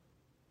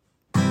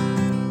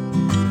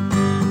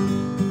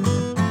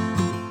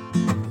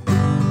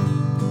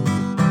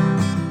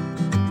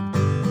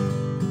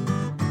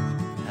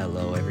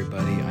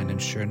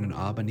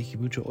habe nicht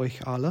wünsche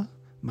euch alle.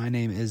 My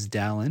name is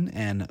Dallin,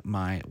 and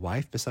my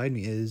wife beside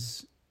me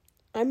is...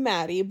 I'm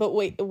Maddie, but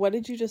wait, what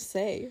did you just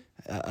say?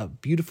 A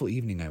beautiful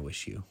evening I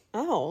wish you.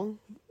 Oh,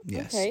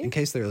 Yes, okay. in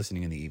case they're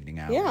listening in the evening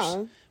hours.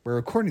 Yeah. We're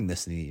recording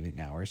this in the evening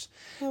hours.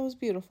 That was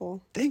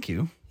beautiful. Thank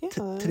you. Yeah.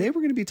 Today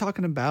we're going to be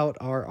talking about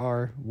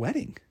our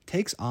wedding,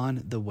 takes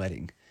on the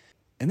wedding.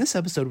 In this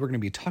episode, we're going to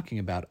be talking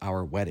about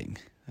our wedding,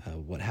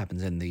 what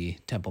happens in the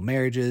temple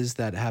marriages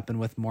that happen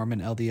with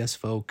Mormon LDS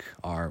folk,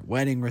 our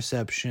wedding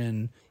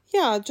reception.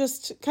 Yeah,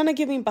 just kind of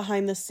giving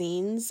behind the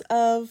scenes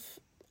of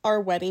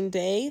our wedding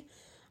day,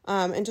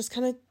 and just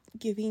kind of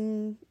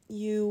giving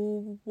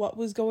you what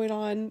was going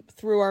on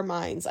through our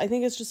minds. I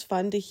think it's just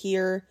fun to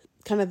hear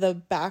kind of the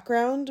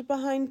background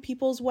behind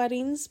people's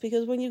weddings,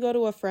 because when you go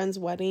to a friend's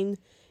wedding,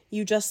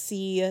 you just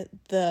see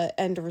the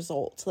end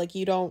result. Like,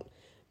 you don't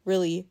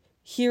really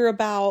hear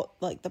about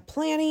like the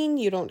planning,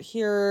 you don't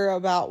hear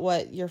about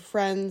what your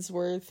friends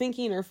were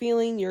thinking or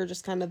feeling. You're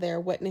just kind of there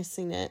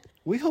witnessing it.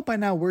 We hope by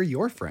now we're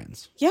your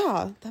friends.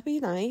 Yeah, that'd be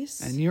nice.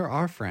 And you're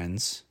our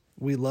friends.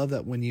 We love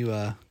that when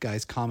you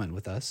guys comment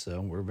with us, so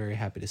we're very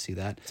happy to see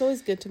that. It's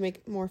always good to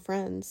make more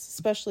friends,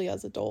 especially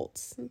as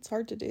adults. It's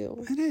hard to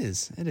do. It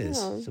is. Yeah.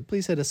 So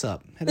please hit us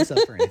up. Hit us up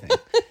for anything.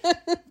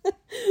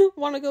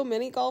 Want to go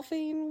mini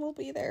golfing? We'll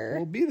be there.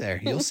 We'll be there.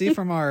 You'll see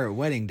from our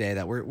wedding day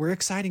that we're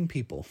exciting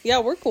people. Yeah,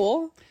 we're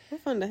cool. We're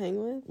fun to hang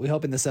with. We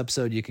hope in this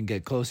episode you can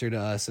get closer to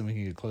us and we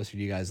can get closer to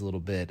you guys a little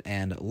bit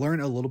and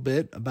learn a little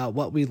bit about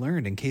what we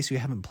learned in case you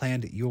haven't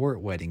planned your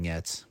wedding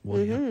yet.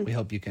 We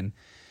hope you can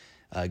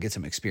get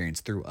some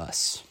experience through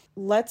us.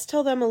 Let's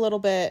tell them a little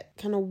bit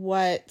kind of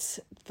what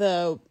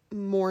the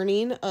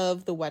morning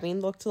of the wedding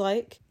looked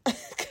like,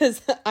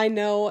 because I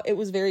know it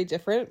was very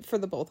different for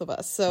the both of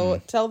us.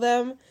 So tell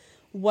them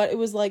what it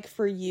was like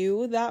for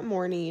you that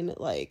morning.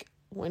 Like,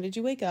 when did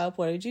you wake up?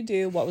 What did you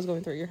do? What was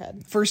going through your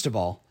head? First of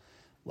all,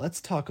 let's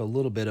talk a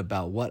little bit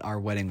about what our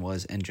wedding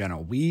was in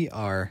general. We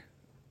are,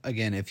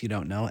 again, if you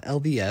don't know,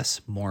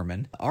 LDS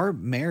Mormon. Our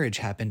marriage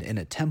happened in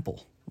a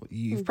temple.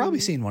 You've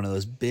probably seen one of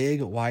those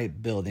big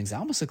white buildings. They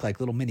almost look like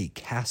little mini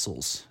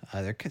castles.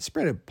 They're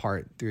spread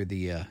apart through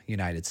the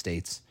United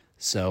States.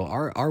 So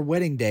our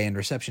wedding day and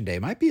reception day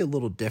might be a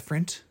little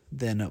different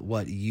than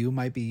what you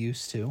might be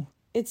used to.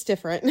 It's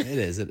different. It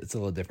is. It's a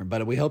little different,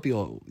 but we hope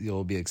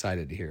you'll be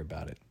excited to hear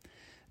about it.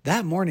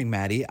 That morning,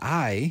 Maddie,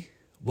 I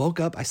woke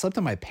up. I slept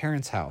in my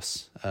parents'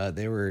 house.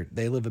 They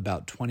live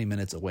about 20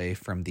 minutes away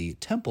from the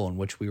temple in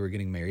which we were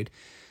getting married.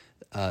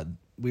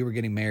 We were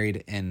getting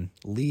married in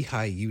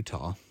Lehi,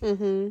 Utah,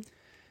 in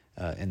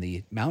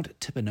the Mount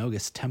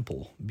Timpanogos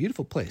Temple.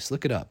 Beautiful place.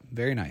 Look it up.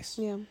 Very nice.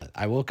 Yeah.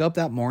 I woke up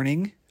that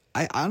morning.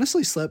 I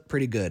honestly slept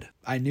pretty good.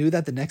 I knew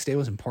that the next day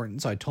was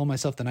important, so I told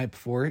myself the night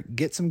before,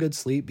 get some good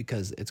sleep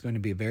because it's going to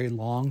be a very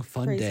long,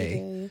 fun Crazy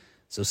day.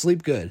 So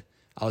sleep good.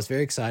 I was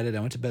very excited. I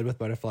went to bed with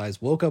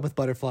butterflies, woke up with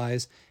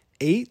butterflies,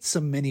 ate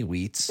some mini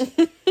wheats,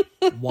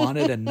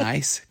 wanted a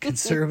nice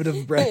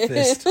conservative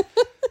breakfast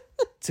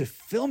to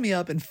fill me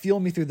up and fuel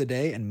me through the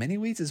day. And mini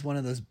wheats is one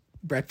of those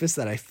breakfasts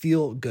that I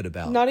feel good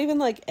about. Not even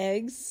like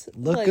eggs.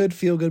 Look good,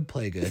 feel good,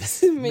 play good.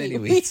 Mini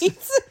wheats.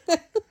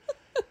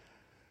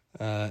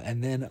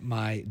 And then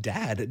my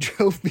dad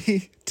drove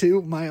me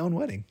to my own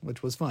wedding,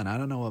 which was fun. I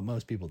don't know what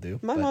most people do.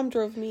 My mom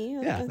drove me.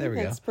 Yeah, there we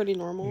go. That's pretty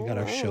normal. We got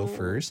our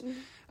chauffeurs.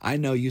 I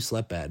know you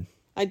slept bad.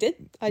 I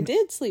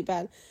did sleep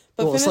bad.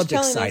 But Well, slept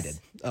telling excited.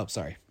 us,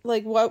 Sorry.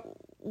 like,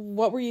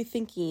 what were you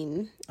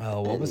thinking?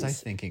 Oh, what was I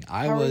thinking?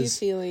 How were you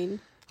feeling?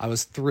 I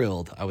was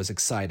thrilled. I was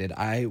excited.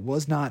 I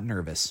was not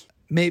nervous.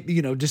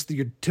 Maybe, just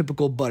your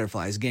typical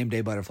butterflies, game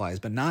day butterflies,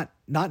 but not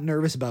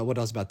nervous about what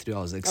I was about to do. I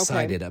was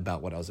excited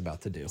about what I was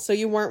about to do. So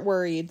you weren't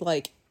worried,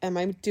 like, am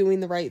I doing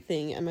the right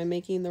thing? Am I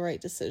making the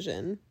right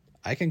decision?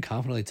 I can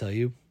confidently tell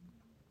you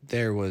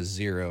there was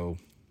zero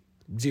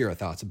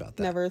thoughts about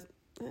that. Never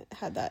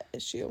had that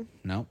issue.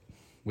 No.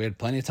 We had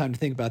plenty of time to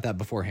think about that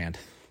beforehand.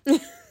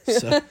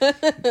 So,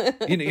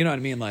 you know what I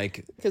mean?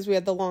 Like, because we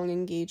had the long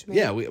engagement.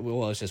 Yeah,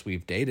 it's just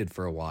we've dated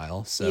for a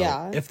while.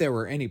 So if there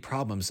were any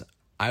problems,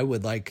 I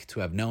would like to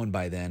have known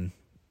by then,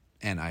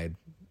 and I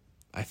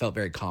felt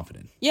very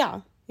confident.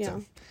 Yeah.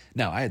 So,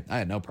 no, I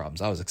had no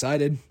problems. I was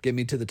excited. Get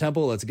me to the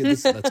temple. Let's get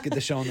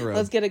the show on the road.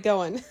 Let's get it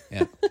going.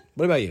 Yeah.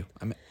 What about you?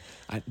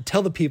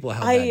 Tell the people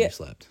how bad you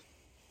slept.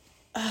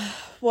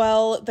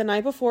 Well, the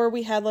night before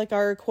we had like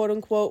our quote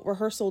unquote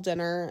rehearsal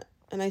dinner,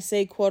 and I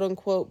say quote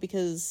unquote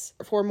because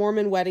for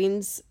Mormon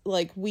weddings,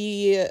 like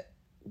we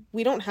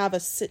don't have a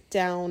sit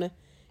down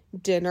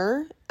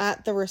dinner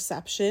at the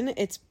reception.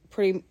 It's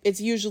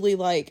usually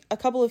like a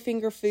couple of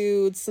finger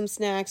foods, some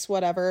snacks,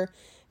 whatever,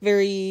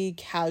 very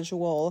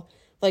casual.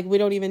 Like, we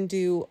don't even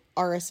do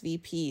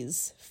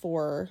RSVPs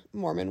for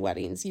Mormon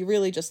weddings. You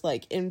really just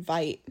like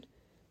invite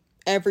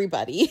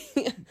everybody.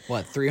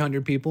 What,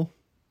 300 people?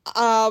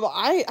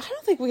 I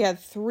don't think we had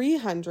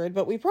 300,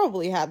 but we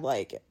probably had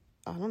like,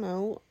 I don't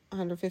know,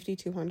 150,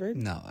 200.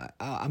 No,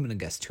 I'm going to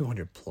guess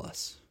 200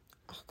 plus.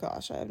 Oh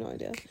gosh, I have no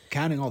idea.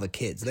 Counting all the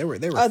kids. There were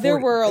 40, there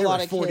were a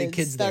lot of 40 kids.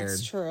 kids there.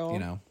 That's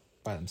true.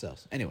 By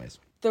themselves. Anyways.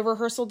 The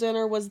rehearsal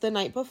dinner was the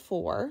night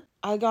before.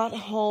 I got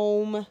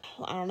home,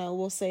 I don't know,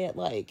 we'll say at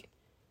like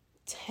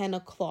 10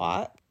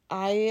 o'clock.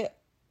 I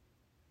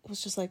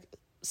was just like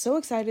so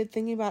excited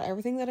thinking about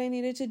everything that I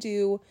needed to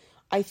do.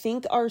 I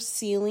think our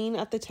ceiling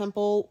at the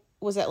temple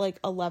was at like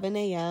 11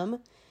 a.m.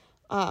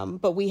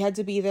 But we had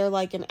to be there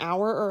like an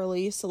hour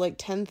early, so like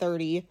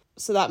 10:30.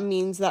 So that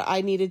means that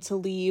I needed to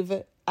leave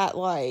at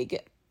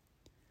like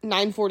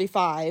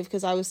 9:45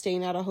 because I was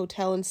staying at a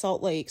hotel in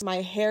Salt Lake.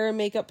 My hair and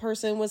makeup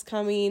person was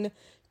coming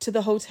to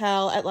the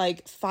hotel at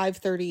like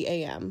 5:30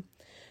 a.m.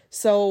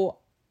 So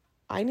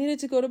I needed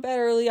to go to bed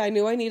early. I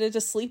knew I needed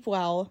to sleep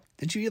well.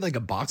 Did you eat like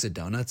a box of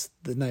donuts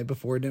the night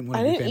before? Didn't one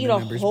I of your didn't family eat a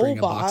members whole bring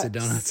a box box. of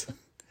donuts?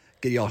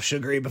 Get you all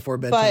sugary before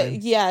bedtime?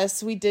 But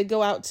yes, we did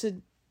go out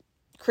to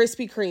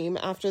Krispy Kreme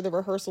after the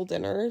rehearsal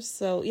dinner.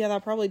 So yeah,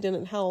 that probably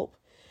didn't help.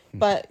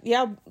 But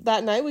yeah,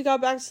 that night we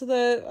got back to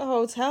the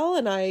hotel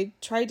and I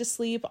tried to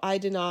sleep. I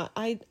did not.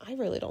 I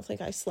really don't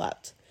think I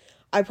slept.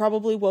 I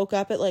probably woke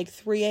up at like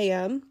 3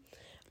 a.m.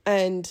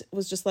 and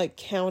was just like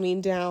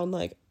counting down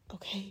like,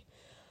 okay,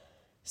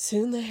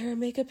 soon the hair and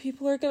makeup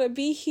people are going to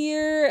be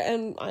here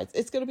and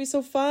it's going to be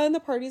so fun. The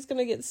party's going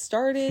to get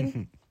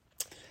started.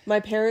 My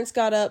parents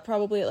got up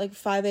probably at like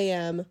 5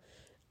 a.m.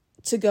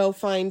 to go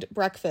find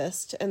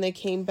breakfast and they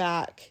came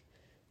back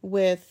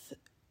with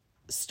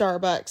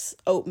Starbucks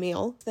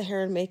oatmeal. The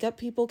hair and makeup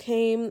people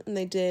came and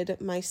they did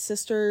my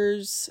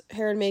sister's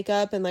hair and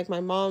makeup and like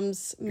my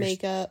mom's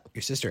makeup.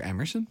 Your sister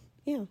Emerson?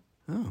 Yeah.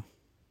 Oh.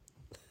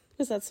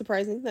 Is that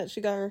surprising that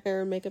she got her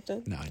hair and makeup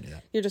done? No, I knew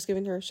that. You're just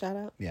giving her a shout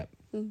out? Yep.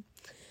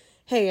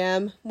 Hey,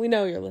 Em, we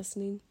know you're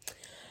listening.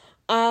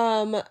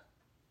 So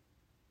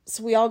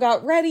we all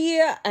got ready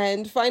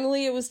and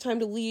finally it was time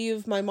to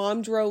leave. My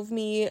mom drove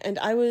me and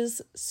I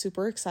was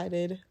super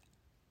excited.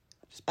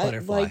 Just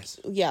butterflies.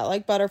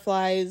 Like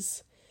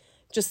butterflies.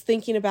 Just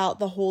thinking about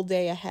the whole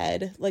day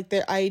ahead. Like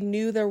I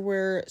knew there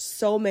were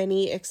so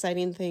many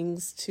exciting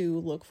things to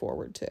look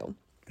forward to.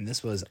 And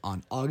this was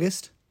on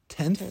August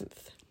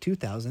 10th.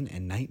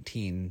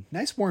 2019.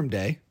 Nice warm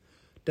day.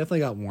 Definitely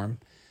got warm.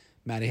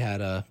 Maddie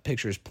had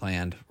pictures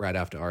planned right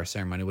after our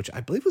ceremony, which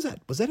I believe was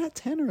that at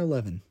 10 or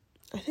 11?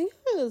 I think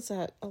it was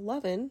at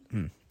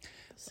 11.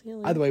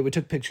 Either way, we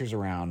took pictures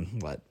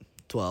around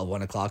 12,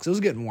 1 o'clock. So it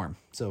was getting warm.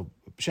 So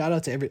shout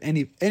out to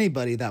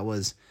anybody that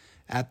was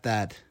at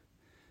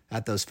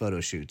those photo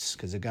shoots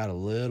because it got a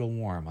little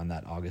warm on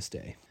that August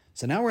day.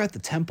 So now we're at the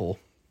temple,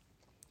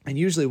 and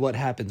usually what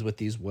happens with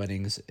these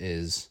weddings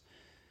is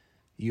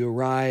you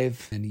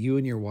arrive and you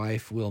and your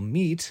wife will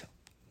meet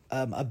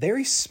a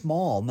very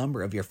small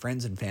number of your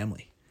friends and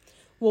family.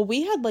 Well,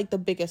 we had like the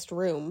biggest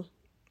room.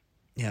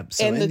 Yep.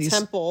 So in the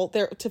temple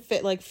there to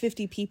fit like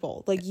 50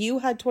 people. Like you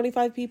had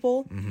 25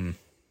 people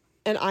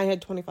and I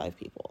had 25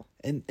 people.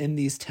 In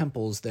these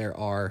temples, there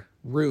are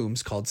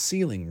rooms called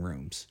sealing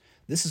rooms.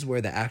 This is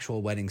where the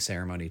actual wedding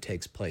ceremony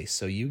takes place.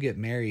 So you get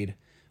married.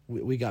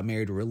 We got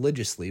married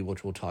religiously,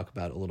 which we'll talk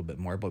about a little bit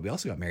more, but we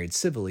also got married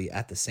civilly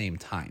at the same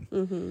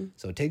time.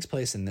 So it takes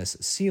place in this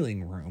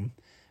sealing room.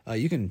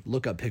 You can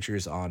look up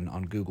pictures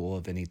on Google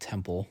of any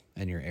temple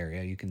in your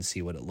area. You can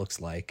see what it looks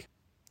like.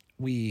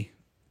 We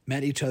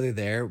met each other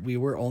there. We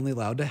were only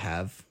allowed to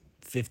have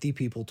 50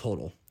 people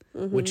total,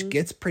 which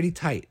gets pretty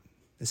tight,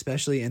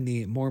 especially in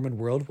the Mormon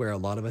world where a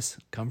lot of us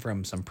come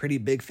from some pretty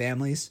big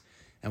families,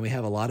 and we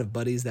have a lot of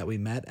buddies that we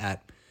met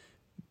at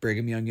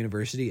Brigham Young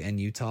University in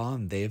Utah,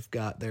 and they've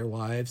got their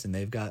wives and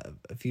they've got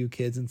a few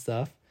kids and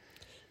stuff.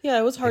 Yeah,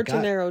 it was hard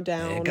to narrow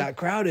down. It got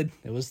crowded.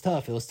 It was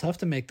tough. It was tough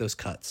to make those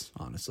cuts,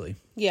 honestly.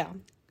 Yeah.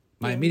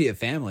 My immediate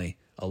family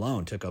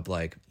alone took up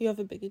like you have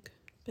a big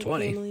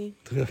 20, family.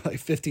 like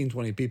 15,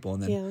 20 people.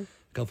 And then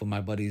a couple of my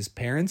buddies'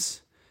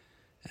 parents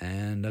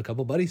and a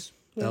couple buddies.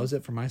 That was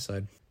it from my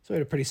side. So we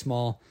had a pretty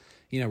small,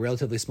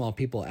 relatively small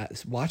people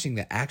watching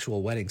the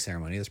actual wedding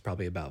ceremony. There's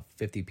probably about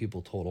 50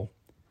 people total.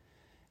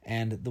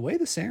 And the way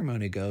the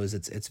ceremony goes,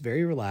 it's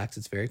very relaxed.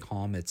 It's very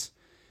calm.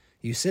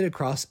 You sit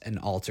across an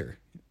altar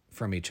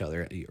from each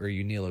other, or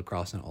you kneel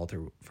across an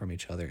altar from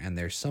each other. And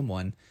there's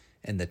someone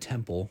in the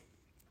temple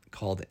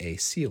called a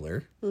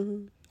sealer.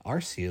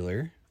 Our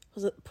sealer.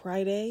 Was it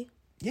Friday?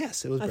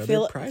 Yes, it was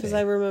Brother Friday. Because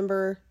I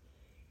remember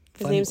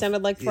his name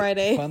sounded like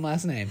Friday. Fun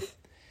last name.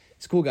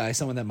 He's a cool guy,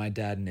 someone that my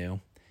dad knew.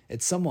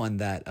 It's someone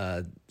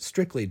that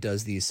strictly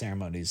does these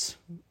ceremonies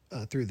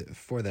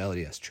for the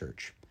LDS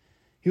Church.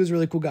 He was a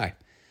really cool guy.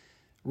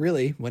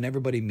 Really, when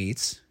everybody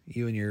meets,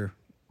 you and your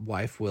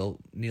wife will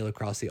kneel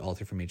across the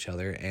altar from each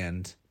other,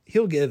 and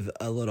he'll give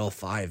a little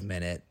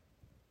 5-minute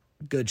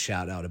good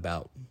shout out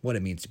about what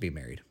it means to be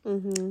married.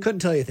 Couldn't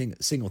tell you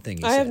a single thing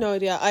he said. I have no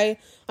idea. I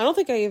don't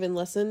think I even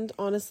listened,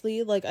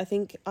 honestly. Like, I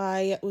think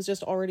I was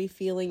just already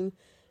feeling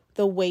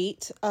the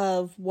weight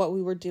of what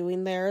we were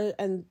doing there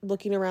and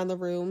looking around the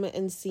room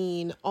and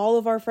seeing all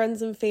of our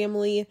friends and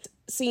family,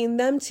 seeing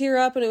them tear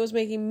up, and it was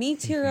making me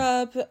tear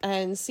up,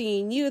 and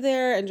seeing you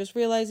there and just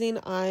realizing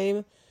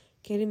I'm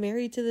getting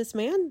married to this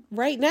man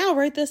right now,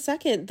 right this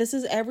second. This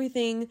is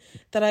everything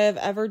that I have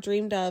ever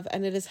dreamed of,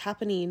 and it is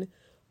happening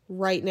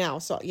right now.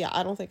 So yeah,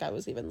 I don't think I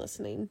was even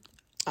listening.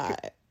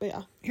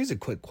 Yeah. Here's a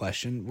quick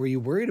question. Were you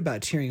worried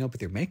about tearing up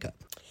with your makeup?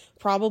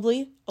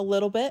 Probably a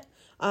little bit.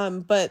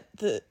 But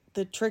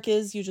the trick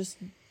is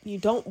you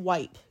don't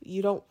wipe.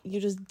 You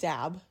just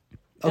dab.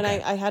 And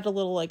Okay. I had a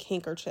little like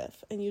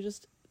handkerchief and you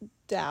just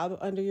dab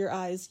under your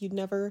eyes. You'd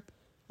never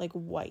like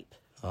wipe.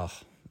 Oh,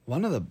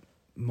 one of the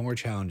more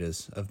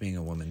challenges of being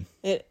a woman.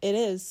 It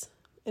is.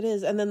 It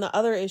is. And then the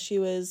other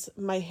issue is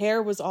my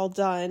hair was all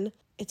done.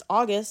 It's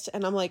August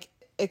and I'm like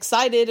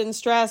excited and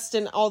stressed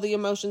and all the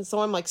emotions. So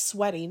I'm like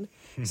sweating.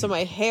 So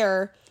my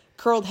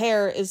curled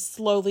hair is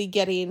slowly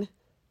getting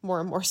more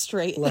and more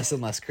straight. Less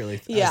and less curly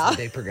as Yeah. the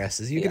day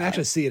progresses. You can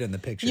actually see it in the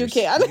pictures. You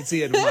can. You can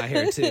see it in my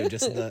hair too.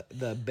 Just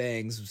the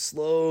bangs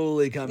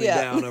slowly coming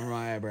down over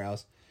my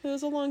eyebrows. It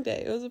was a long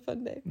day. It was a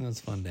fun day. It was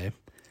a fun day.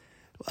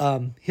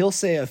 He'll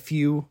say a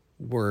few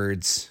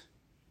words,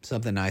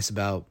 something nice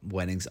about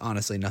weddings.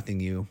 Honestly, nothing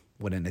you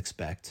wouldn't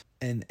expect.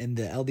 And in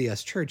the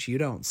LDS church, you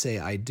don't say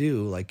I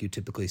do like you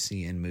typically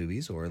see in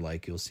movies or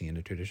like you'll see in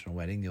a traditional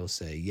wedding. You'll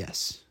say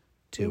yes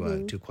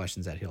to two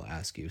questions that he'll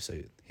ask you. So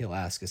he'll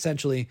ask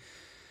essentially,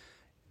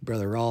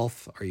 Brother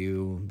Rolf, are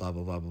you blah,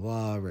 blah, blah, blah,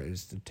 blah, ready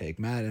to take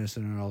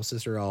Madison or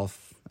Sister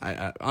Rolf?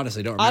 I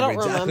honestly don't remember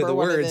exactly the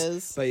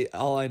words, but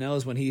all I know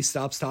is when he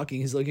stops talking,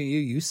 he's looking at you,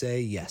 you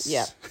say yes.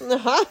 Yeah.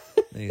 Uh-huh.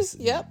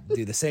 Yep.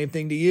 Do the same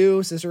thing to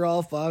you, Sister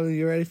Rolf. Are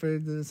you ready for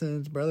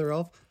this, Brother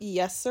Rolf?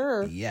 Yes,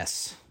 sir.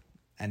 Yes.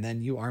 And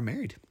then you are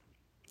married.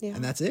 Yeah.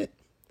 And that's it.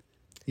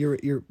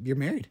 You're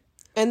married.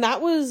 And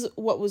that was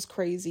what was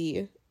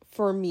crazy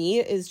for me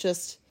is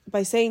just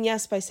by saying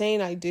yes, by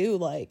saying I do,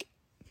 like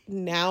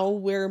now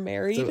we're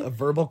married. It's a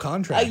verbal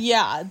contract.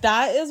 Yeah,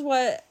 that is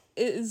what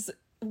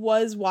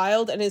was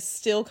wild and is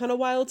still kind of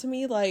wild to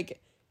me.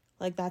 Like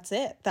that's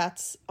it.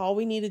 That's all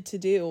we needed to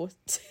do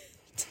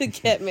to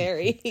get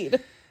married.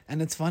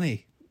 And it's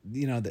funny,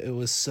 it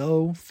was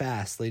so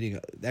fast leading.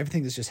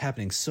 Everything is just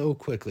happening so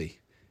quickly.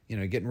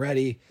 Getting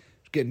ready,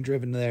 getting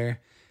driven there,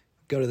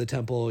 go to the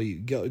temple, you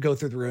go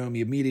through the room,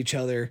 you meet each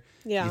other.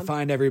 Yeah. You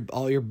find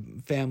all your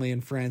family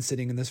and friends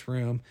sitting in this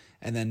room,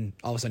 and then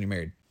all of a sudden you're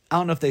married. I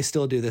don't know if they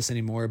still do this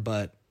anymore,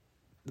 but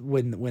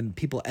when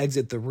people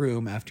exit the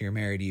room after you're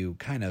married, you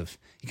kind of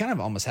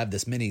almost have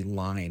this mini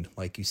line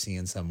like you see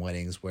in some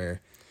weddings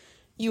where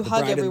you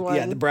hug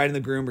everyone. The bride and the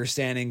groom are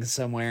standing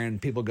somewhere,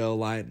 and people go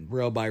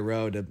row by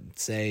row to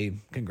say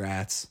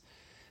congrats.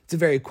 It's a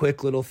very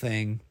quick little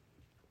thing.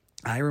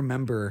 I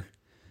remember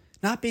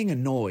not being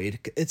annoyed.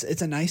 It's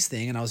a nice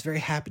thing, and I was very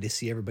happy to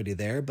see everybody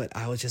there. But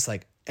I was just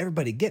like,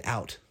 everybody get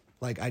out.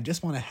 Like I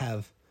just want to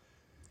have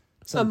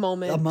a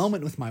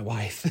moment with my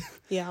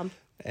wife. Yeah.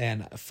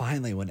 And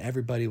finally, when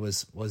everybody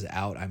was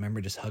out, I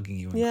remember just hugging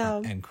you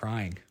and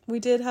crying. We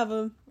did have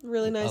a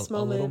really nice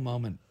moment. A little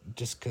moment,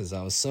 just because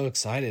I was so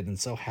excited and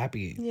so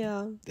happy.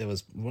 Yeah. It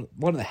was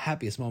one of the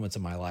happiest moments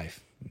of my life.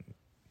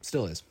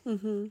 Still is.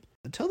 Mm-hmm.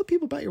 Tell the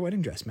people about your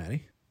wedding dress,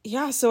 Maddie.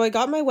 Yeah, so I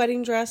got my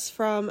wedding dress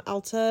from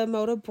Alta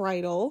Moda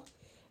Bridal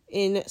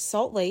in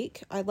Salt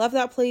Lake. I love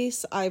that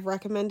place. I've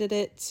recommended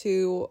it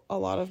to a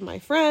lot of my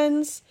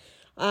friends.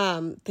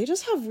 They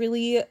just have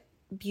really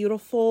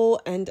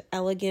beautiful and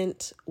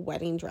elegant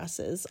wedding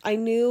dresses. I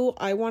knew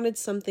I wanted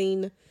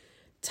something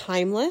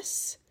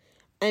timeless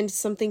and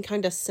something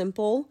kind of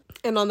simple.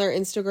 And on their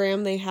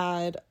Instagram, they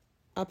had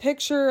a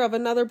picture of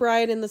another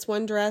bride in this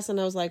one dress. And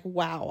I was like,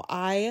 wow,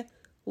 I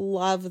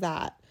love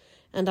that.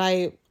 And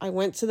I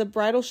went to the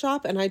bridal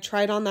shop and I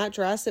tried on that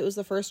dress. It was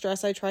the first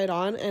dress I tried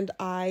on and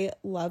I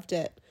loved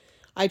it.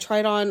 I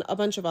tried on a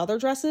bunch of other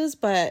dresses,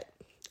 but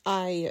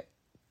I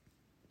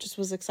just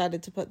was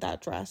excited to put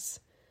that dress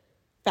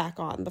back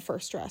on, the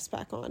first dress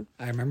back on.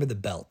 I remember the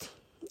belt.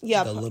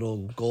 Yeah. The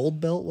little gold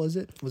belt, was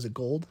it? Was it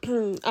gold?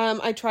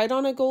 I tried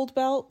on a gold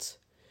belt,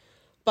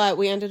 but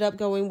we ended up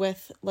going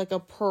with like a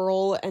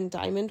pearl and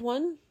diamond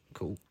one.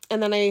 Cool.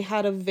 And then I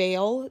had a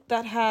veil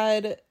that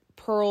had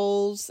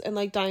pearls and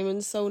like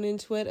diamonds sewn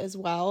into it as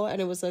well,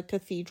 and it was a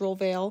cathedral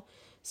veil,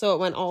 so it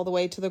went all the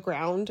way to the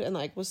ground and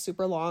like was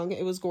super long.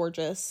 It was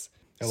gorgeous.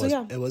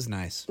 It was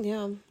nice.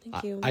 Yeah,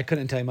 thank you. I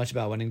couldn't tell you much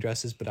about wedding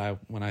dresses, but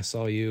when I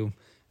saw you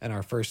in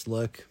our first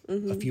look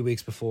a few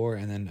weeks before,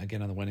 and then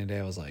again on the wedding day,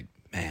 I was like,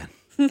 man,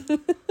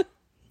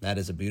 that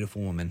is a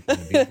beautiful woman in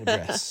a beautiful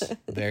dress.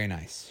 Very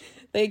nice.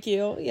 Thank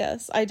you.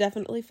 Yes, I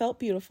definitely felt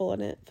beautiful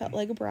in it. Felt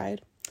like a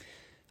bride.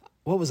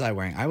 What was I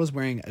wearing? I was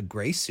wearing a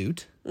gray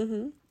suit,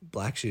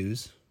 black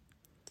shoes.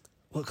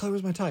 What color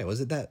was my tie?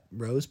 Was it that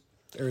rose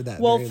or that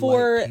very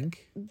light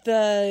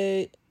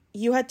pink?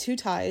 You had two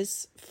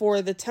ties.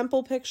 For the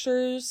temple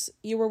pictures,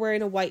 you were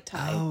wearing a white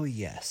tie. Oh,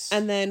 yes.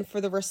 And then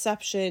for the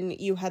reception,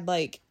 you had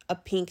like a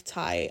pink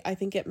tie. I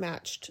think it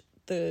matched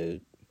the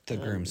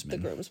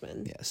groomsmen. The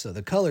groomsmen. Yeah, so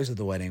the colors of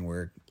the wedding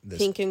were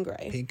pink and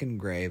gray. Pink and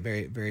gray,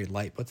 very, very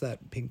light. What's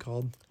that pink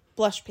called?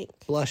 Blush pink.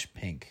 Blush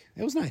pink.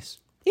 It was nice.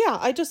 Yeah,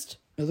 I just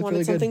wanted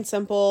really something good.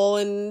 simple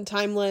and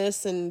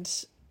timeless, and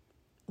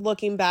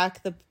looking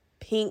back, the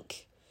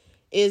pink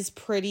is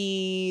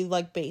pretty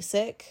like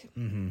basic.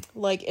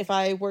 Like if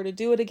I were to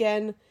do it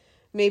again,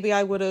 maybe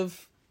I would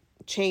have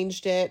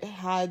changed it,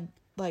 had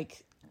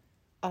like,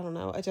 I don't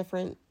know, a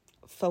different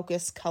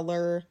focus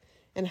color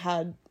and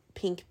had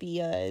pink be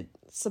a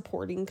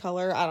supporting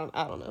color. I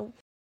don't know.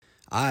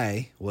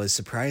 I was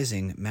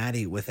surprising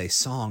Maddie with a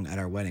song at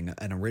our wedding,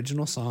 an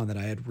original song that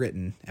I had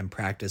written and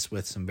practiced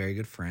with some very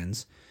good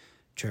friends,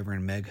 Trevor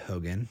and Meg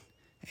Hogan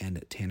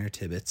and Tanner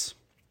Tibbetts.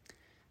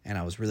 And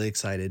I was really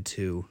excited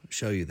to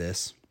show you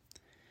this.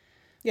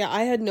 Yeah,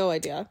 I had no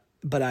idea.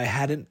 But I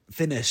hadn't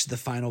finished the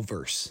final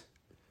verse.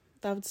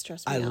 That would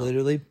stress me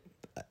out.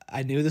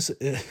 I knew this.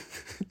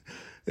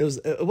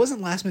 It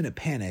wasn't last minute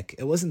panic.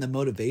 It wasn't the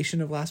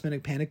motivation of last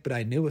minute panic, but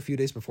I knew a few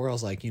days before, I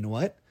was like, you know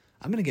what?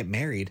 I'm going to get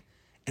married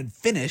and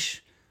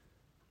finish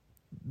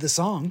the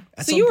song.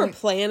 So you were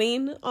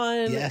planning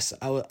on yes,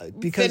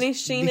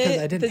 finishing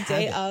because it the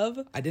day of?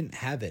 I didn't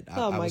have it.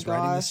 Oh I my was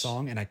writing the gosh.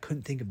 song and I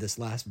couldn't think of this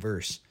last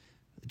verse.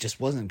 It just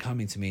wasn't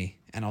coming to me.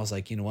 And I was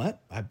like, you know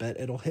what? I bet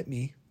it'll hit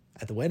me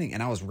at the wedding.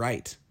 And I was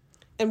right.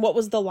 And what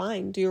was the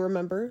line? Do you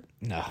remember?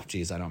 No,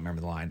 geez, I don't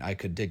remember the line. I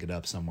could dig it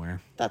up somewhere.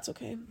 That's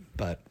okay.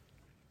 But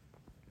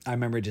I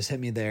remember it just hit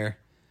me there.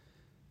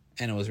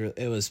 And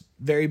it was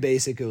very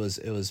basic. It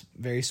was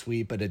very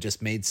sweet, but it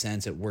just made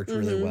sense. It worked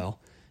really well.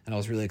 And I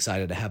was really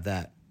excited to have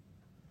that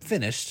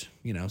finished,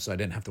 so I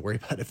didn't have to worry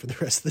about it for the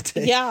rest of the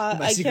day. Yeah,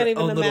 I can't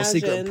even imagine. Little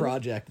secret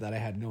project that I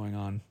had going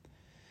on.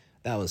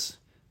 That was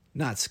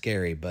not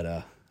scary,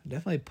 but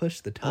definitely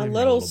pushed the time a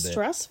little bit.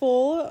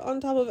 Stressful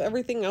on top of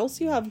everything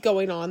else you have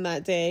going on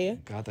that day.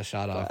 Got the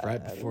shot off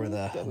right before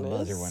the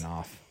buzzer went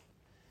off.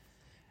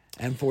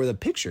 And for the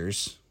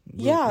pictures,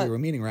 we were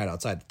meeting right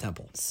outside the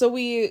temple. So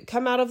we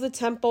come out of the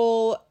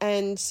temple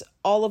and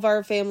all of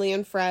our family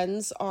and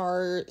friends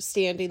are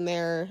standing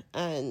there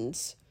and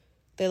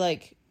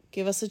they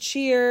give us a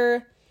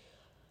cheer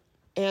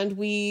and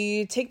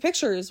we take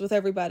pictures with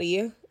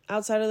everybody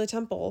outside of the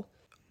temple.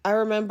 I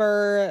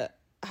remember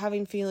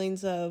having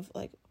feelings of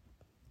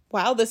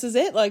wow, this is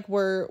it.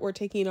 We're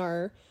taking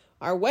our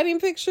wedding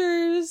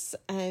pictures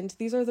and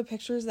these are the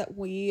pictures that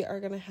we are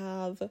going to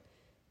have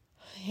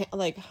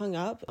hung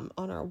up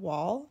on our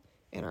wall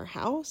in our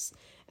house,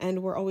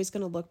 and we're always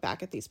going to look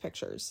back at these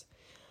pictures.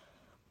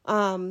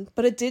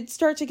 But it did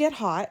start to get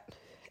hot,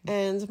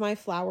 and my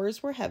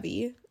flowers were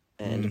heavy,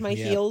 and my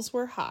heels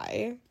were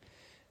high.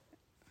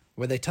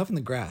 Were they tough in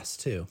the grass,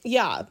 too?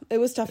 Yeah, it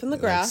was tough in the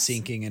grass.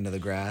 Sinking into the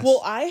grass.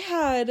 Well, I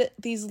had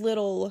these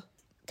little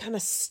kind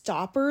of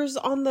stoppers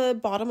on the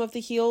bottom of the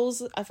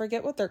heels. I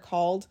forget what they're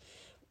called,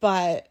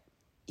 but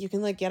you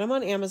can get them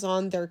on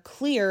Amazon. They're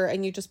clear,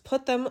 and you just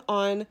put them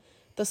on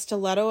the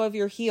stiletto of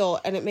your heel,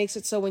 and it makes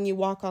it so when you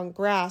walk on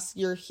grass,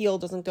 your heel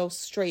doesn't go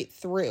straight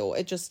through.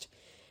 It just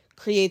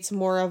creates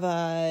more of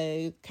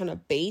a kind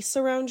of base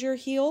around your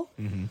heel.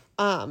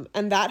 Mm-hmm.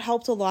 And that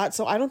helped a lot.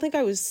 So I don't think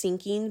I was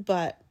sinking,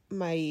 but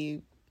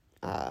my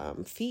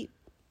feet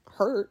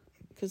hurt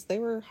because they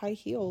were high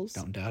heels.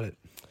 Don't doubt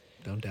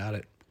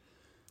it.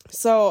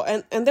 So,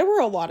 and there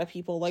were a lot of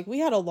people. We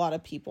had a lot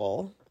of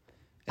people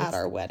at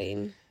our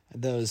wedding.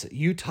 Those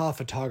Utah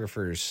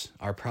photographers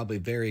are probably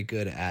very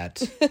good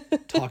at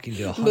talking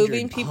to 100,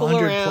 moving people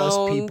 100 around.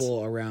 plus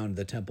people around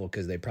the temple,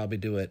 because they probably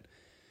do it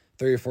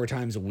 3 or 4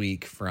 times a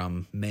week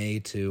from May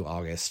to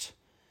August.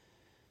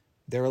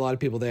 There were a lot of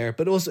people there,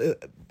 but it was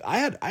I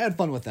had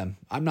fun with them.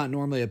 I'm not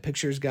normally a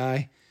pictures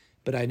guy,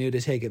 but I knew to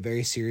take it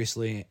very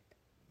seriously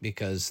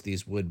because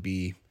these would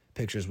be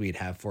pictures we'd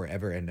have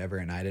forever and ever,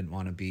 and I didn't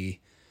want to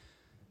be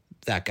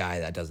that guy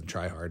that doesn't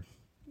try hard.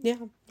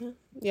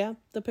 Yeah.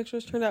 The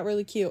pictures turned out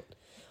really cute.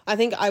 I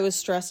think I was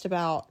stressed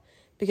about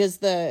because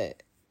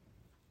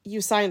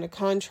you signed a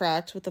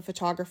contract with the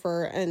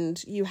photographer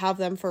and you have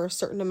them for a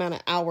certain amount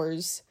of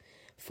hours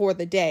for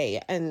the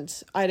day. And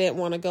I didn't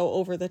want to go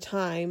over the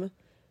time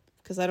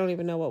because I don't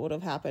even know what would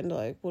have happened.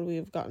 Would we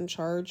have gotten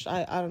charged?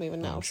 I don't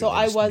even know. Sure, so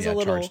I was a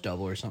little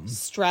double or something.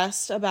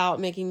 Stressed about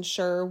making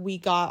sure we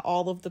got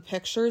all of the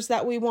pictures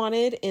that we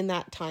wanted in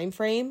that time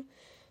frame.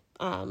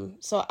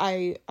 So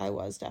I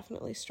was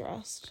definitely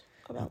stressed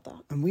about that.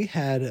 And we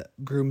had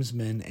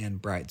groomsmen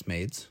and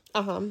bridesmaids.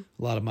 A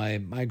lot of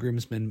my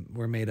groomsmen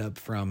were made up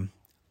from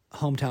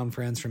hometown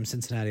friends from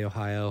Cincinnati,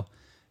 Ohio,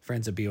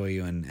 friends at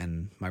BYU,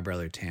 and my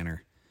brother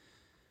Tanner.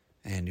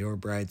 And your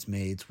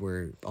bridesmaids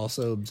were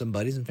also some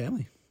buddies and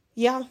family.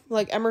 Yeah,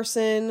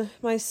 Emerson,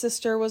 my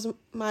sister was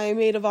my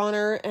maid of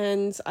honor,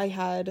 and I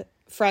had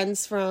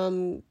friends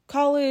from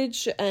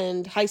college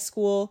and high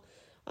school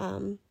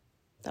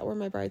that were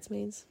my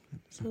bridesmaids.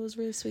 So it was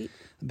really sweet.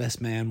 The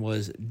best man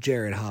was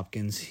Jared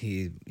Hopkins.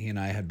 He and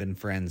I have been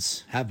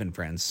friends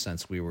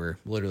since we were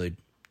literally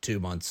 3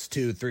 months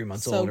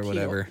so old or cute.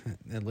 whatever,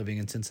 and living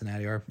in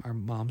Cincinnati. Our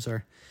moms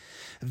are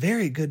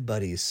very good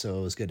buddies, so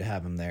it was good to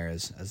have him there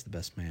as the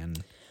best man.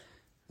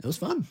 It was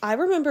fun. I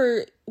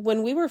remember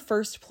when we were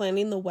first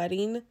planning the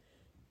wedding,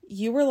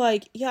 you were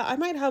like, yeah, I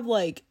might have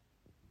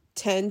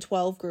 10,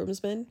 12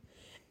 groomsmen,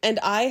 and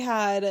I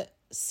had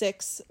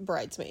 6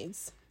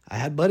 bridesmaids. I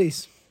had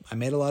buddies. I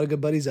made a lot of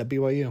good buddies at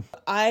BYU.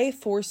 I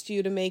forced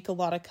you to make a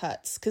lot of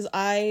cuts because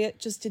I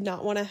just did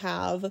not want to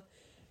have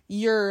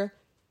your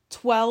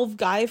 12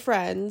 guy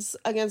friends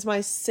against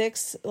my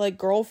 6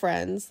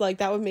 girlfriends.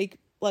 That would make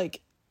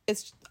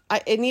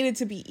it needed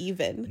to be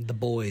even. The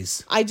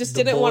boys. I just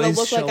The didn't want to boys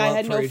look like show I up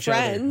had for no each other.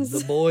 friends.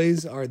 The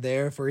boys are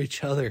there for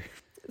each other.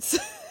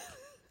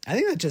 I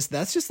think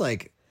that's just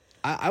like,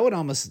 I would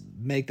almost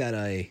make that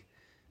a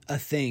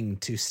thing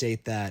to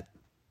state that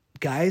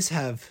guys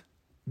have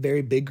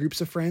very big groups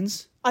of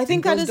friends. I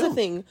think that is the the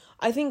thing.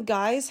 I think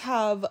guys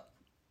have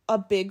a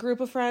big group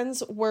of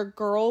friends, where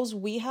girls,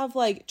 we have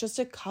like just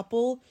a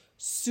couple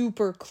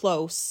super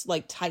close,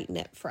 like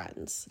tight-knit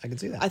friends. I can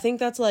see that. I think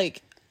that's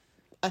like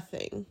a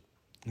thing.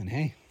 And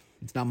hey,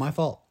 it's not my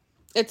fault.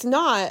 It's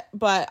not,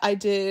 but I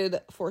did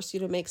force you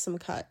to make some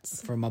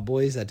cuts. For my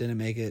boys that didn't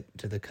make it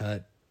to the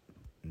cut,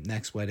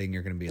 next wedding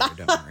you're going to be there,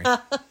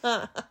 don't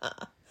worry.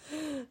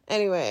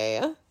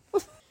 Anyway,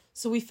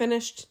 so we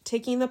finished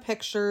taking the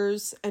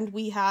pictures, and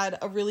we had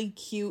a really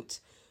cute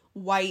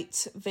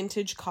white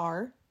vintage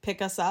car pick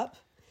us up.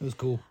 It was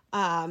cool.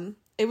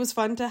 It was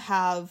fun to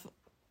have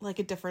like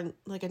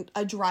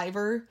a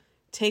driver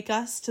take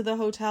us to the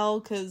hotel,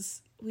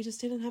 because we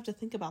just didn't have to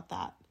think about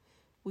that.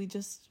 We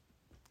just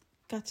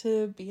got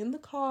to be in the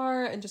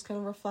car and just kind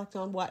of reflect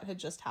on what had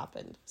just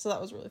happened. So that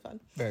was really fun.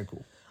 Very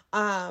cool.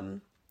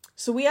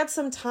 So we had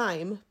some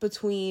time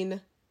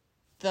between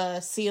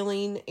the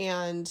sealing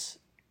and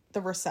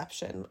the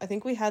reception. I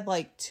think we had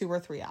like 2 or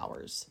 3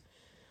 hours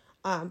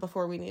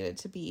before we needed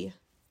to be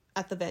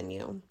at the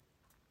venue.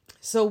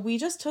 So we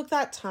just took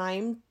that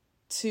time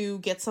to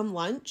get some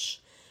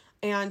lunch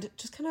and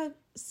just kind of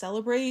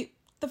celebrate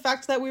the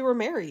fact that we were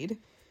married.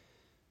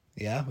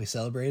 Yeah, we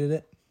celebrated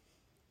it.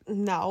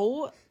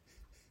 No.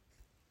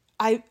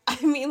 I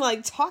mean,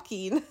 like,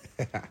 talking.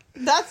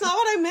 That's not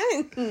what I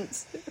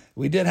meant.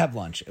 We did have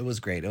lunch. It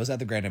was great. It was at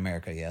the Grand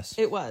America, yes.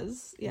 It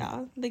was,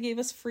 yeah. They gave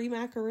us free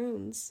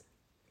macaroons.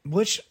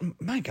 Which,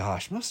 my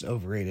gosh, most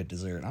overrated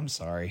dessert. I'm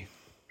sorry.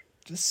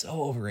 Just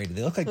so overrated.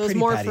 They look like It was pretty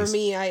more patties. for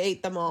me. I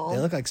ate them all. They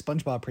look like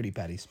SpongeBob pretty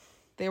patties.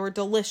 They were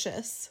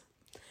delicious.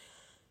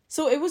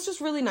 So it was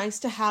just really nice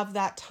to have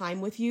that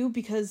time with you,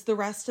 because the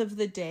rest of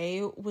the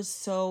day was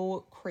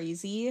so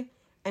crazy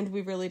and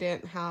we really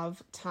didn't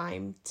have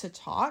time to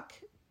talk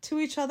to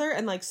each other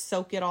and like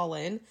soak it all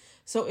in.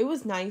 So it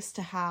was nice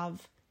to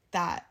have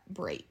that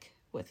break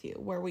with you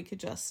where we could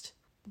just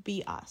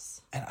be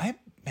us. And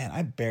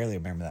I barely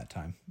remember that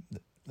time.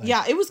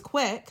 Yeah, it was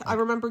quick. I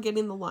remember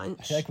getting the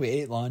lunch. I feel like we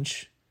ate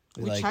lunch.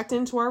 We checked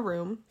into our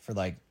room. We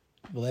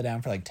lay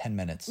down for like 10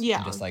 minutes. Yeah.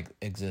 And just like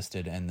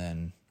existed and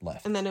then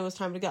left. And then it was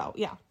time to go.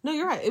 Yeah. No,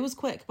 you're right. It was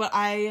quick, but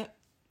I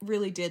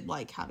really did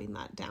like having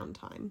that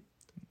downtime.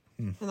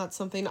 And that's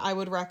something I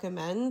would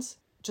recommend,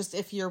 just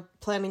if you're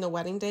planning a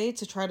wedding day,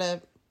 to try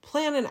to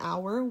plan an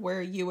hour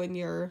where you and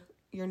your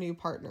new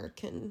partner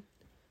can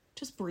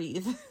just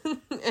breathe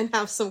and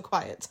have some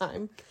quiet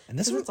time. And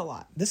this is a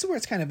lot. This is where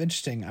it's kind of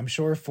interesting. I'm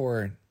sure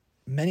for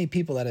many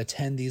people that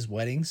attend these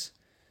weddings,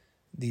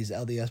 these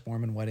LDS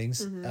Mormon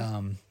weddings,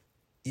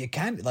 you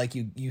kind of like,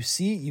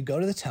 you go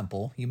to the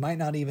temple, you might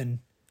not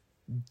even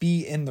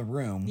be in the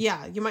room.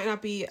 Yeah, you might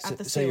not be at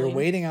the So you're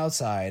waiting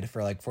outside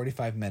for like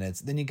 45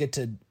 minutes. Then you get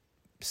to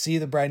see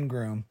the bride and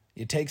groom.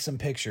 You take some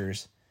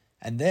pictures,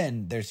 and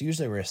then there's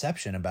usually a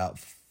reception about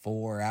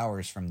 4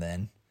 hours from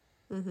then.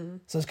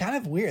 So it's kind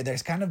of weird.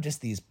 There's kind of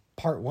just these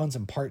part ones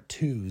and part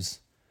twos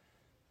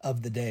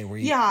of the day where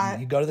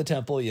you go to the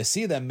temple, you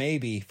see them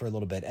maybe for a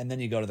little bit, and then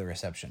you go to the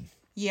reception.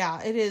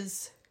 Yeah, it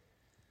is.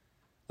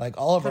 Like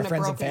all of our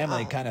friends and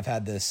family kind of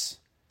had this.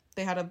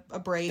 They had a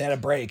break. They had a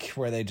break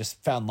where they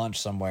just found lunch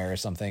somewhere or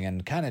something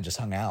and kind of just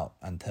hung out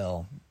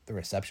until the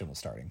reception was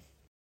starting.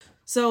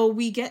 So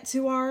we get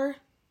to our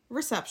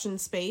reception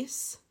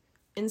space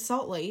in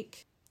Salt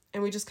Lake,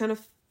 and we just kind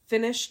of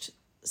finished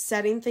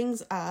setting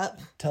things up.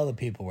 Tell the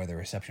people where the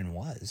reception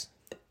was.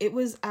 It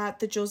was at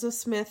the Joseph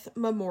Smith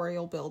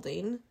Memorial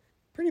Building.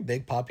 Pretty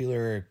big,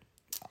 popular,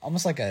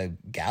 almost like a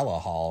gala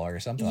hall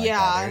or something like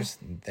that.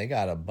 They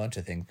got a bunch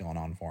of things going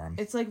on for them.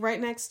 It's like right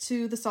next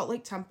to the Salt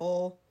Lake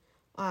Temple.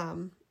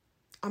 I'm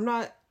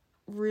not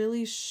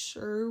really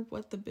sure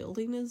what the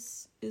building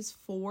is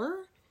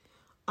for.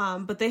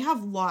 But they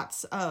have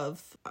lots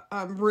of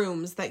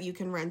rooms that you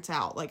can rent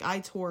out. Like, I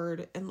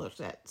toured and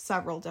looked at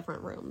several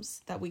different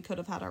rooms that we could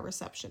have had our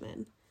reception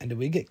in. And did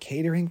we get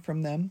catering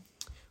from them?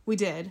 We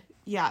did.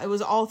 Yeah, it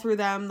was all through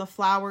them. The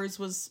flowers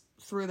was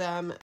through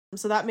them.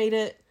 So that made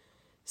it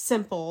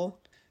simple.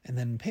 And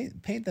then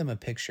paint them a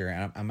picture.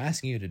 And I'm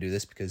asking you to do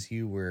this because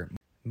you were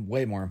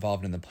way more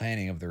involved in the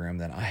planning of the room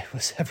than I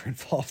was ever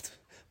involved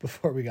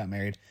before we got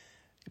married.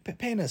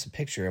 Paint us a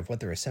picture of what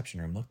the reception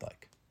room looked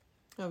like.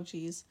 Oh,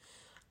 geez.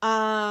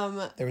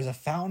 There was a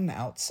fountain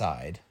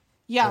outside.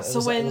 Yeah, it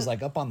was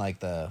like up on like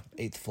the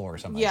 8th floor or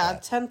something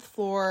like that. 10th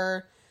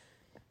floor.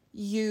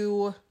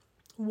 You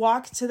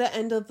walk to the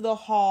end of the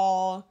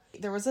hall.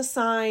 There was a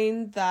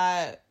sign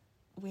that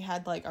we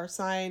had, like our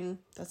sign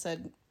that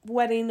said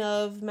wedding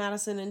of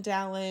Madison and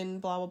Dallin,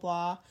 blah,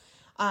 blah,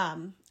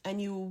 blah.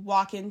 And you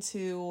walk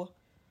into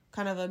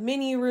kind of a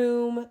mini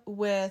room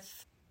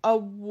with a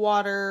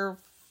water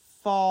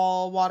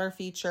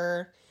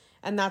feature.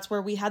 And that's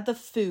where we had the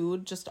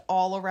food just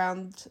all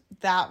around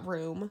that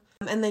room.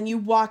 And then you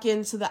walk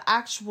into the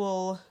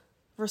actual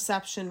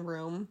reception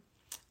room,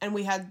 and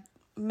we had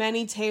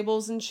many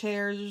tables and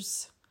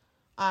chairs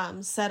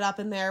set up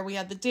in there. We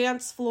had the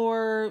dance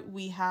floor,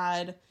 we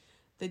had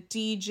the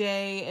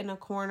DJ in a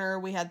corner,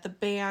 we had the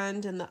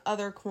band in the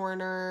other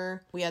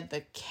corner, we had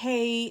the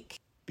cake.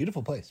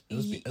 Beautiful place. It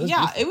was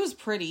It was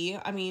pretty.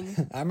 I mean,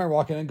 I remember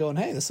walking in and going,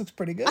 hey, this looks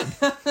pretty good.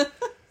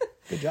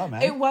 Good job,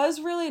 man. It was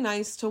really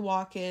nice to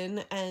walk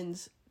in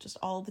and just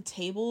all the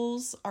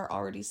tables are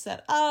already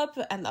set up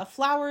and the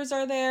flowers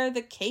are there.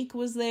 The cake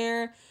was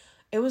there.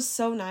 It was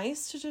so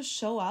nice to just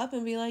show up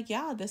and be like,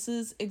 yeah, this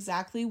is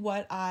exactly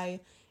what I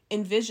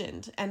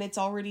envisioned and it's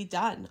already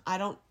done. I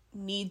don't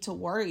need to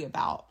worry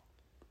about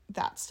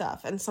that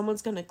stuff. And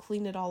someone's going to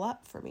clean it all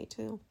up for me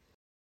too.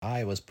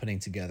 I was putting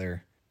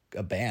together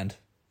a band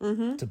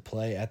to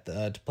play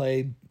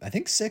I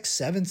think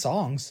 6-7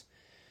 songs.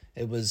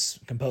 It was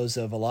composed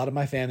of a lot of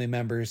my family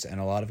members and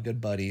a lot of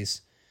good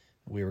buddies.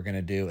 We were going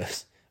to do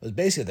it was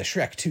basically the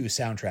Shrek 2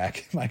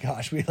 soundtrack. My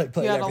gosh, we like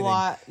played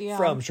everything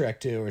from Shrek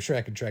 2 or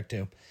Shrek and Shrek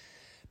 2.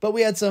 But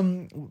we had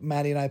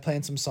Maddie and I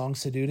playing some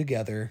songs to do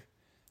together.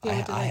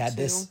 Yeah, I had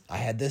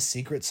this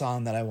secret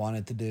song that I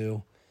wanted to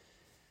do.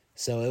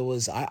 So it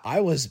was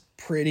I was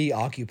pretty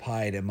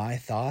occupied in my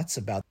thoughts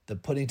about the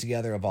putting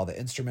together of all the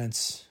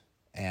instruments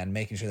and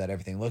making sure that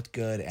everything looked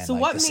good. And so,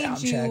 like, what the made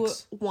sound you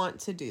checks. want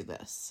to do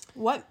this?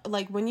 What,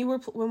 like, when we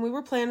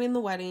were planning the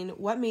wedding,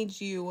 what made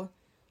you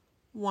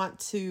want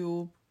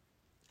to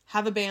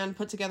have a band,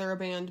 put together a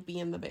band, be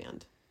in the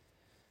band?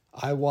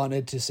 I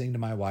wanted to sing to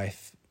my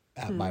wife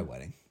at my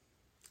wedding.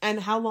 And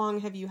how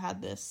long have you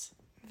had this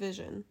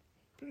vision?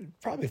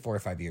 Probably 4 or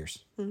 5 years.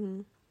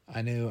 Mm-hmm.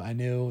 I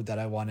knew that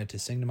I wanted to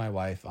sing to my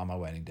wife on my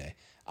wedding day.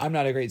 I'm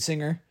not a great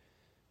singer,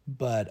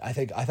 but I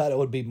thought it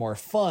would be more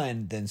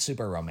fun than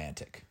super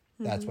romantic.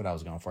 That's what I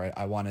was going for.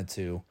 I wanted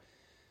to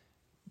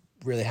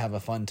really have a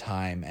fun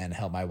time and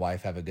help my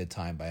wife have a good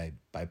time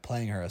by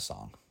playing her a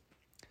song.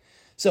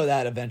 So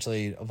that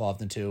eventually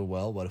evolved into,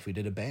 well, what if we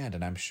did a band?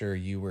 And I'm sure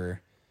you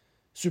were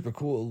super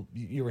cool.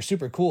 You were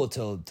super cool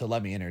to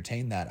let me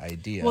entertain that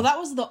idea. Well, that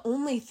was the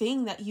only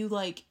thing that you,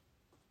 like,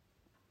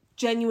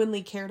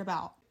 genuinely cared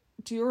about.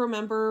 Do you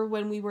remember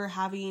when we were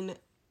having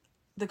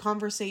the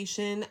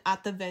conversation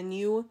at the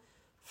venue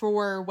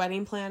for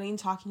wedding planning,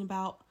 talking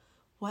about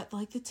what,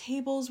 like, the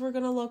tables were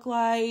going to look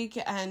like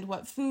and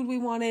what food we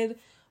wanted?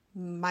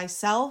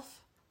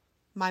 Myself,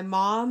 my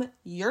mom,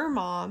 your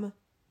mom,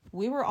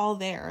 we were all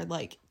there,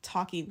 like,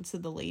 talking to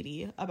the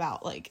lady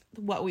about, like,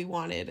 what we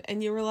wanted.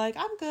 And you were like,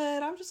 I'm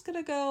good. I'm just going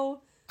to go.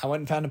 I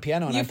went and found a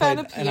piano and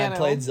I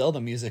played Zelda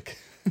music.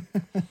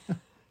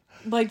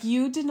 Like,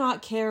 you did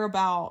not care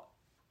about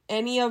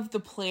any of the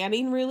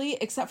planning, really,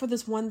 except for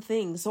this one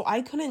thing. So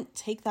I couldn't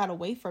take that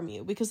away from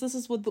you because this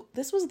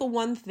was the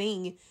one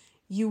thing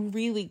you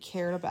really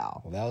cared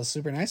about. Well, that was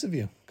super nice of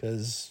you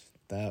because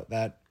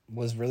that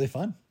was really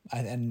fun.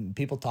 And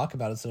people talk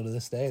about it still to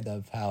this day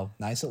of how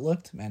nice it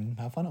looked and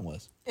how fun it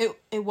was.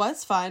 It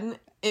was fun.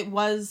 It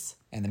was.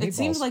 And the meatballs. It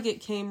seemed like it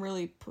came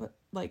really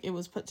it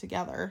was put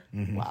together.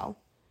 Mm-hmm. Wow.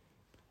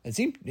 It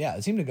seemed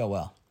to go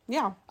well.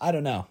 Yeah. I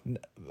don't know.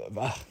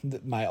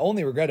 My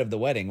only regret of the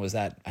wedding was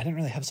that I didn't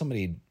really have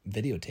somebody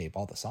videotape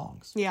all the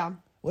songs. Yeah.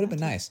 Would have been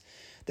nice.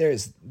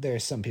 There's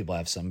some people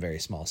have some very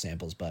small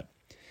samples, but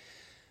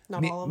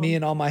not all of them. Me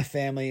and all my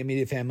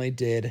immediate family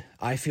did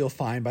I Feel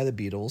Fine by the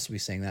Beatles. We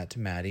sang that to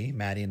Maddie.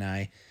 Maddie and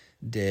I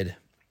did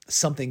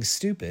Something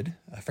Stupid,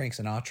 Frank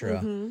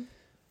Sinatra.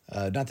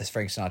 Mm-hmm. Not this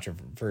Frank Sinatra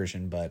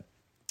version, but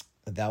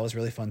that was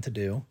really fun to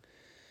do.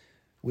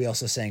 We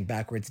also sang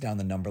Backwards Down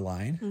the Number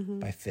Line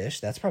by Fish.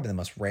 That's probably the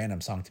most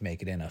random song to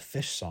make it in, a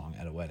Fish song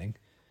at a wedding.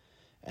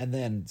 And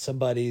then some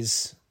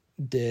buddies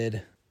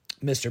did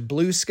Mr.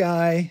 Blue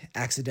Sky,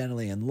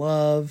 Accidentally in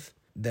Love.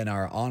 Then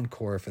our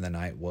encore for the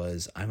night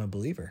was I'm a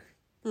Believer.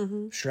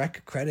 Mm-hmm.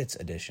 Shrek Credits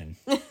Edition.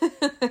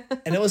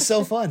 And it was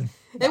so fun.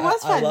 It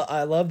was fun.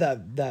 I love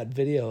that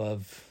video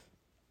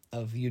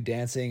of you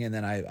dancing, and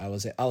then I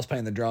was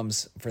playing the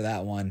drums for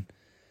that one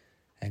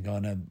and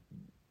going to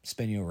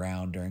spin you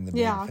around during the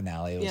big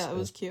finale. It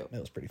was cute. It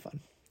was pretty fun.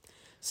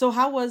 So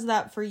how was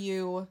that for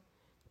you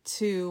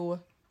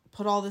to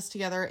put all this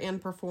together and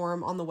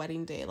perform on the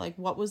wedding day? Like,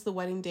 what was the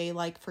wedding day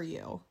like for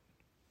you?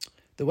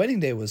 The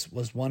wedding day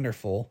was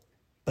wonderful.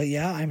 But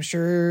yeah, I'm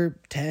sure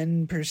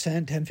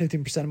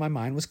 15% of my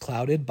mind was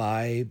clouded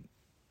by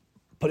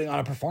putting on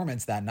a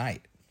performance that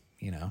night,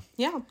 you know?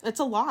 Yeah,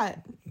 it's a lot.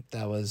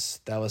 That was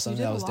something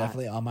that was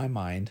definitely on my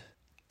mind.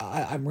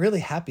 I'm really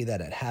happy that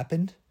it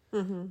happened.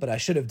 Mm-hmm. But I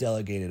should have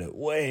delegated it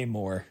way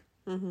more.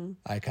 Mm-hmm.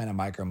 I kind of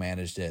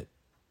micromanaged it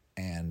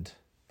and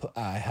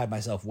I had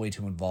myself way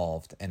too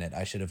involved in it.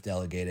 I should have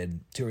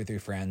delegated 2 or 3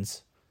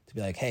 friends to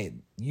be like, hey,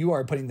 you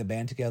are putting the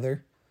band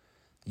together.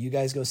 You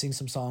guys go sing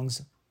some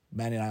songs.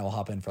 Maddie and I will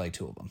hop in for like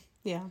 2 of them.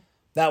 Yeah.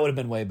 That would have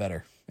been way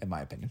better, in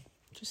my opinion.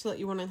 Just so that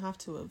you wouldn't have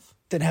to have.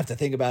 Didn't have to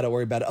think about it,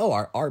 worry about it.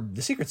 Oh,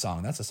 the secret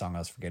song. That's a song I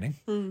was forgetting.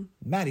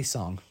 Maddie's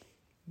song,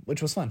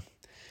 which was fun.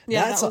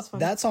 Yeah, that was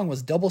fun. That song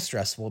was double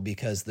stressful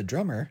because the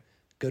drummer,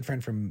 good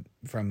friend from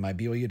my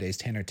BYU days,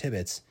 Tanner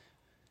Tibbetts,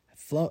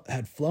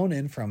 had flown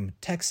in from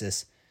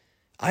Texas.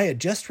 I had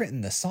just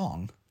written the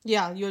song.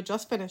 Yeah, you had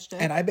just finished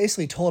it. And I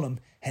basically told him,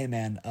 hey,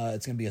 man,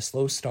 it's going to be a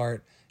slow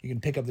start. You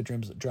can pick up the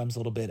drums a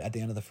little bit at the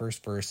end of the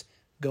first verse,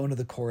 go into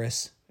the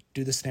chorus,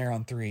 do the snare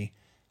on 3,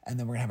 and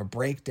then we're going to have a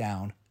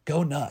breakdown,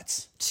 go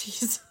nuts.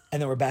 Jeez.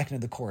 And then we're back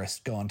into the chorus,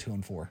 go on 2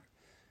 and 4.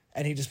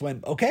 And he just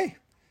went, okay.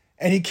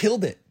 And he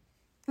killed it.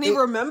 And he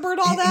remembered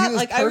all that? He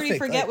like, I already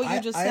forget what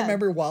you just said. I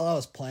remember while I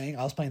was playing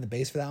the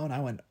bass for that one. I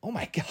went, oh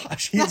my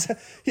gosh, he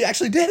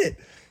actually did it.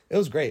 It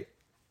was great.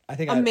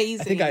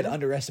 Amazing. I think I'd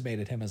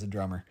underestimated him as a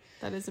drummer.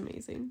 That is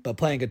amazing. But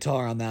playing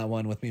guitar on that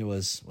one with me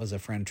was a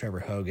friend, Trevor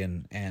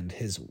Hogan, and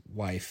his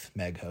wife,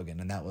 Meg Hogan.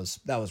 And that was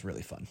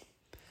really fun.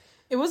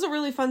 It was a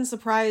really fun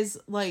surprise.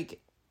 Like,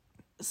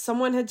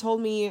 someone had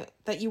told me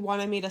that you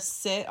wanted me to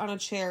sit on a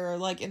chair,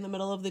 like, in the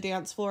middle of the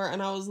dance floor.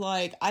 And I was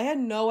like, I had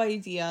no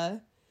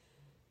idea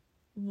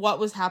what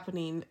was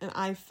happening. And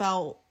I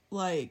felt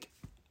like,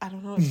 I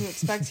don't know what to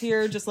expect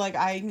here. Just like,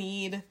 I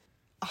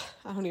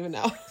don't even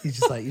know. You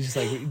just like,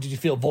 did you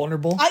feel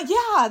vulnerable?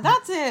 Yeah,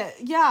 that's it.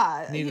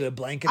 Yeah. Needed a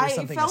blanket or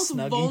something, a snuggie?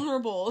 I felt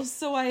vulnerable.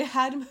 So I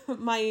had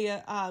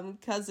my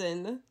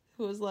cousin,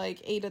 who was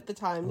like 8 at the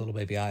time. Little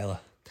baby Isla.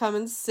 Come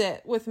and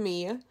sit with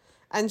me.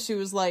 And she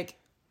was like,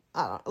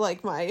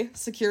 like my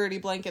security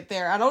blanket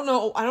there. I don't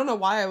know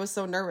why I was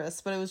so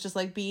nervous, but it was just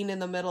like being in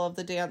the middle of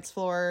the dance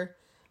floor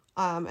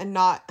and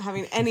not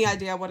having any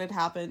idea what had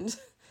happened.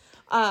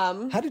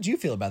 How did you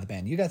feel about the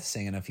band? You got to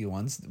sing in a few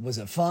ones. Was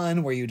it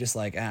fun? Were you just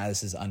like,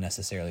 this is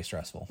unnecessarily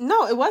stressful?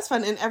 No, it was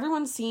fun. And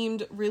everyone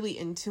seemed really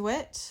into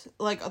it.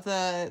 Like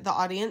the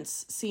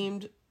audience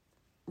seemed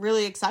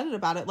really excited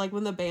about it. Like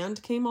when the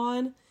band came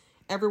on,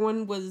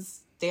 everyone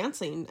was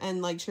dancing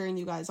and like cheering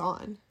you guys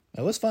on.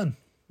 It was fun.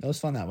 It was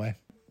fun that way.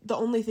 The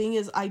only thing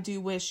is I do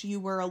wish you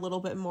were a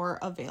little bit more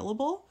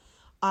available.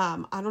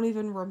 I don't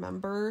even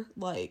remember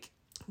like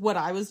what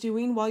I was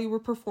doing while you were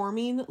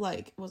performing.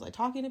 Like, was I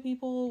talking to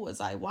people? Was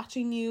I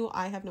watching you?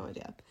 I have no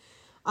idea.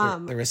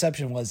 The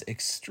reception was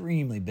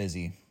extremely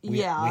busy. We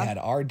had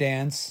our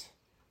dance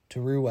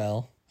to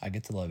Ruel, I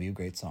Get to Love You,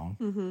 great song.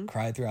 Mm-hmm.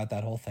 Cried throughout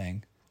that whole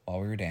thing while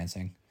we were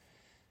dancing.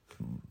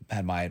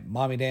 Had my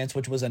Mommy Dance,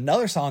 which was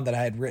another song that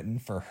I had written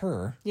for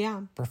her.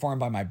 Yeah. Performed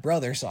by my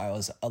brother, so I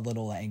was a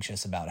little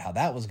anxious about how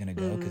that was going to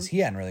go because he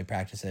hadn't really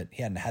practiced it.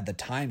 He hadn't had the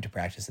time to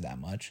practice it that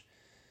much.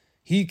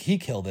 He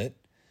killed it.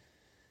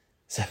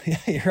 So, yeah,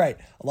 you're right.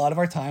 A lot of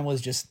our time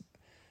was just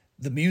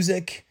the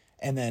music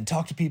and then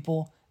talk to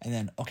people and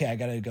then, okay, I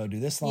got to go do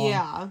this song.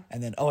 Yeah.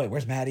 And then, oh, wait,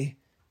 where's Maddie?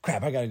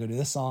 Crap, I got to go do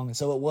this song.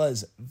 So it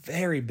was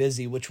very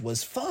busy, which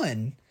was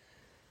fun.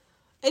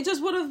 It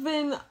just would have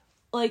been,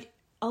 like,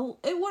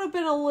 it would have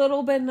been a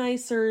little bit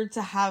nicer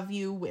to have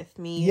you with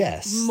me.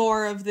 Yes.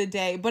 More of the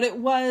day. But it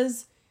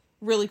was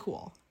really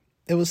cool.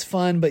 It was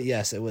fun, but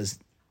yes, it was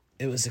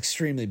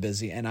extremely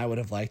busy. And I would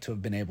have liked to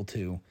have been able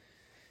to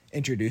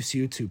introduce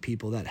you to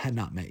people that had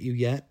not met you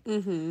yet.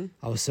 Mm-hmm.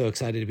 I was so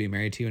excited to be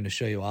married to you and to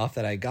show you off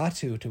that I got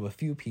to a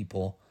few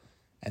people,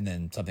 and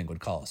then something would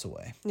call us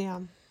away.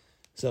 Yeah.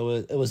 So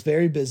it was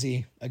very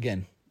busy.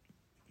 Again,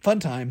 fun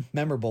time,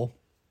 memorable,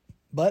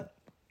 but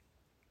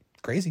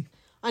crazy.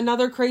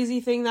 Another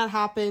crazy thing that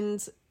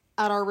happened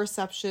at our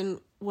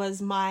reception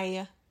was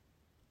my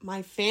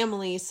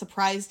family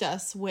surprised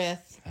us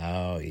with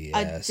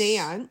a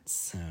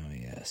dance. Oh,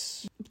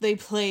 yes. They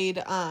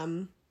played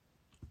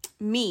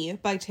Me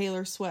by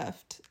Taylor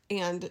Swift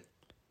and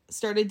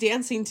started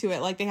dancing to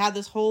it. Like they had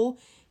this whole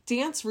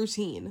dance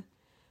routine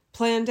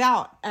planned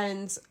out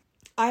and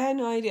I had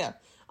no idea.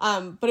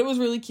 But it was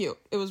really cute.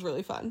 It was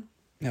really fun.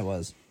 It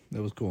was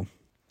cool.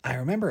 I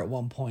remember at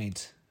one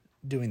point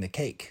doing the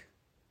cake.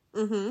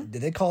 Mm-hmm.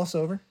 Did they call us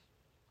over?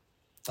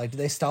 Like, did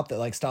they stop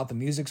the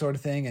music sort of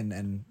thing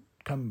and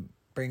come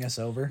bring us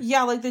over?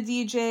 Yeah, like the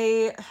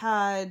DJ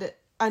had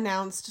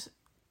announced,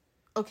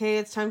 okay,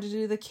 it's time to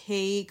do the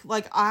cake.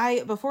 Like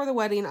before the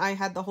wedding, I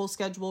had the whole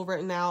schedule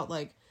written out.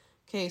 Like,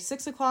 okay,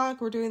 6:00,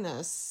 we're doing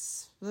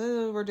this.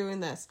 We're doing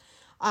this.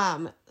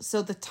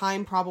 So the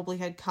time probably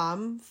had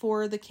come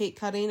for the cake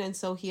cutting. And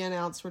so he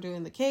announced we're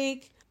doing the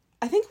cake.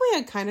 I think we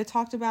had kind of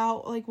talked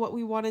about like what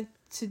we wanted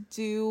to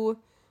do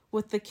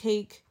with the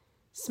cake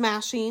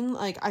smashing.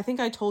 Like, I think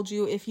I told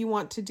you if you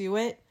want to do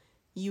it,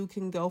 you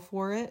can go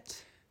for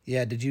it.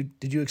 Yeah, did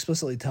you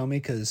explicitly tell me?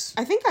 Because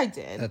I think I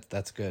did.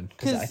 That's good.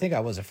 Because I think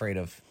I was afraid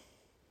of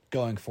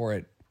going for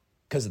it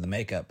because of the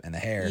makeup and the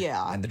hair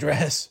and the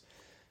dress.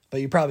 But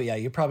you're probably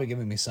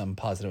giving me some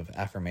positive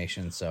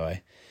affirmation.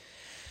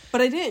 But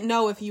I didn't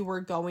know if you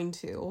were going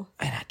to.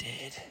 And I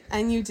did.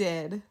 And you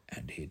did.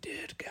 And he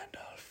did,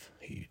 Gandalf.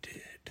 He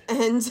did.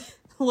 And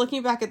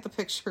looking back at the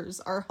pictures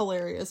are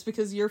hilarious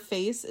because your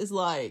face is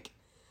like,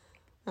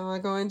 am I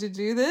going to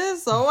do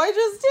this? Oh, I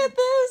just did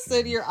this.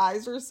 And your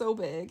eyes are so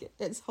big.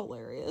 It's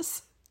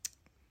hilarious.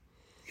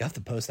 You have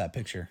to post that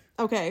picture.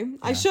 Okay. Yeah,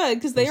 I should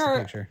because they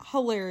are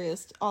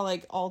hilarious.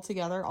 All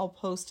together. I'll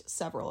post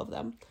several of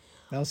them.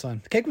 That was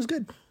fun. The cake was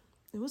good.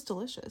 It was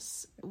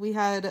delicious. We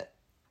had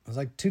was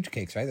like 2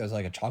 cakes, right? There was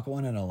like a chocolate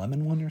one and a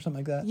lemon one or something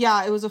like that.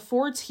 Yeah, it was a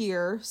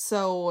 4-tier.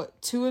 So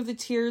 2 of the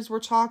tiers were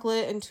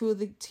chocolate and 2 of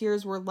the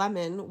tiers were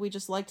lemon. We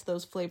just liked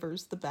those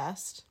flavors the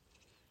best.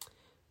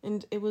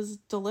 And it was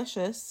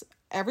delicious.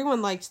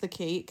 Everyone liked the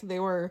cake. They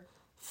were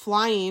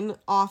flying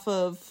off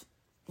of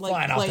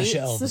plates. Off the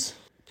shelves.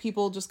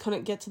 People just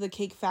couldn't get to the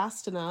cake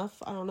fast enough.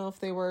 I don't know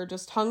if they were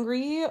just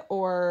hungry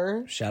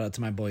or... Shout out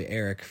to my boy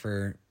Eric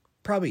for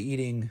probably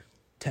eating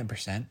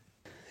 10%.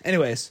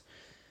 Anyways,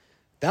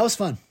 that was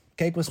fun.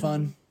 Cake was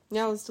fun.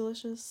 Yeah, it was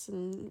delicious.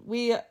 And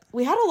we had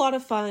a lot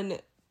of fun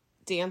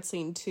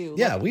dancing too.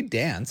 Yeah, we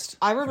danced.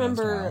 I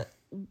remember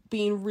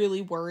being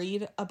really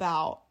worried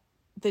about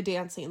the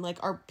dancing. Like,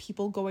 are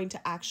people going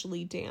to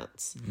actually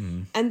dance?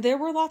 And there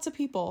were lots of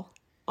people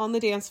on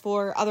the dance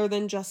floor other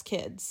than just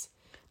kids.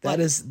 That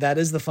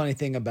is the funny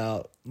thing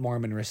about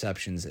Mormon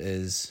receptions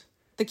is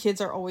the kids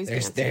are always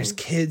dancing. There's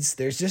kids.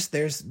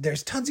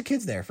 There's tons of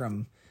kids there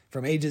from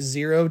ages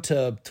 0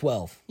 to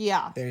 12.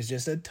 Yeah. There's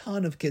just a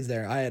ton of kids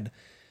there. I had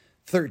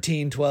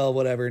 13, 12,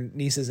 whatever,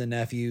 nieces and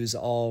nephews,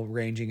 all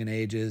ranging in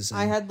ages.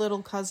 I had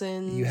little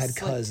cousins. You had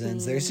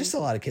cousins. There's just a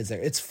lot of kids there.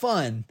 It's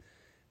fun.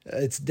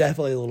 It's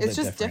definitely a little bit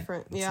different. It's just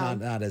different, yeah.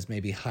 It's not as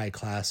maybe high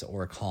class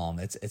or calm.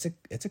 It's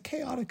a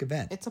chaotic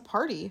event. It's a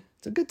party.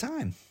 It's a good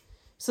time.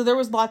 So there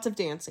was lots of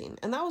dancing,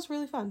 and that was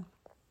really fun.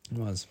 It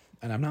was.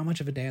 And I'm not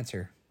much of a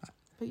dancer.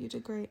 But you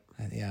did great.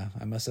 Yeah,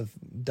 I must have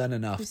done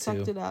enough to. You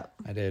sucked it up.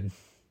 I did.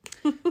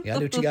 You gotta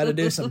do what you gotta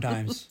do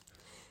sometimes.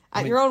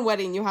 At your own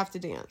wedding, you have to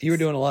dance. You were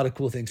doing a lot of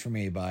cool things for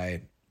me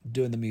by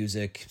doing the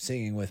music,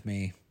 singing with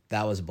me.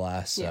 That was a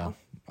blast. So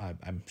yeah.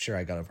 I'm sure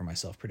I got over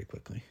myself pretty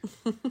quickly.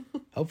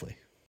 Hopefully.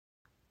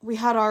 We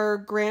had our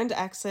grand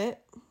exit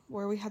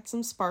where we had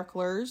some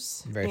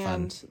sparklers. Very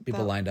fun.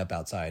 People lined up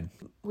outside.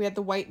 We had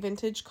the white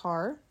vintage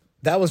car.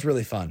 That was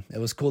really fun. It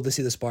was cool to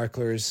see the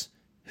sparklers.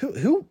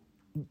 Who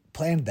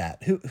planned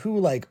that? Who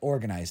like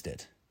organized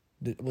it?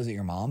 Was it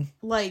your mom?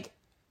 Like,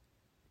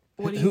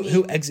 what do you mean?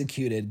 Who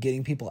executed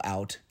getting people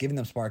out, giving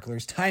them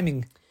sparklers,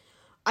 timing?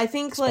 I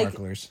think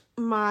sparklers.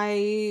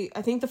 I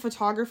think the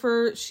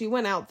photographer, she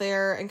went out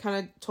there and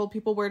kind of told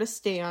people where to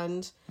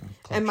stand.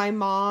 And my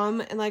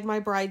mom and like my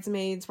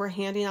bridesmaids were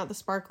handing out the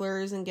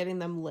sparklers and getting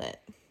them lit.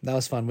 That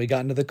was fun. We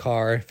got into the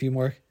car, a few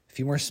more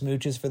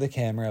smooches for the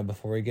camera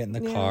before we get in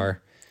the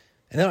car.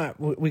 And then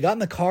we got in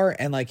the car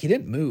and like he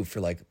didn't move for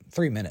like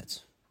 3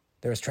 minutes.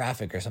 There was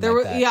traffic or something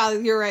like that. Yeah,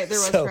 you're right. There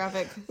was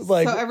traffic.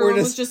 Like, so everyone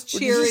was just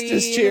cheering.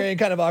 Just cheering,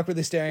 kind of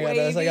awkwardly staring at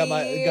us. I got my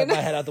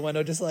head out the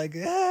window just like,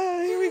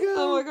 here we go.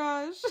 Oh my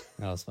gosh.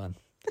 That was fun.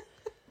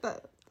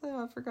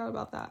 I forgot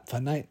about that.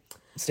 Fun night.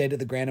 Stayed at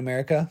the Grand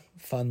America.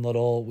 Fun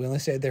little, we only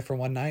stayed there for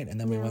one night. And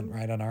then we went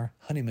right on our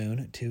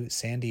honeymoon to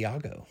San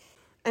Diego.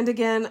 And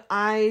again,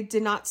 I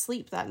did not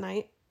sleep that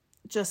night.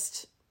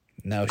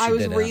 No, I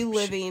was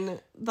reliving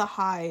the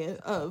high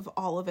of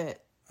all of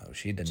it. Oh,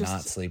 she did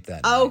not sleep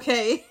that night.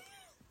 Okay.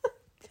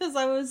 Because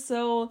I was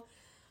so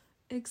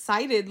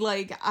excited.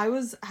 Like, I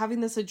was having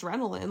this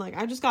adrenaline. Like,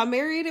 I just got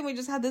married and we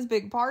just had this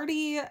big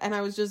party. And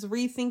I was just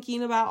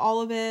rethinking about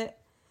all of it.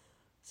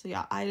 So,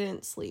 yeah, I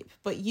didn't sleep.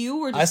 But you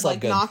were just,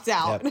 like, knocked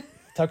out. Yep.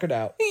 Tuckered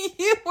out.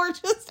 You were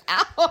just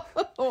out.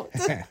 What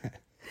I'm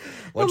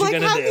you like,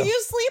 gonna how do? can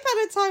you sleep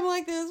at a time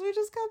like this? We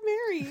just got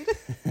married.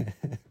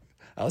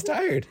 I was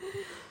tired.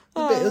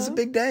 It was a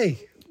big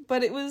day.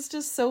 But it was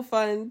just so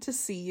fun to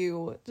see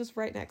you just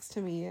right next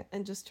to me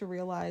and just to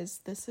realize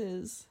this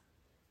is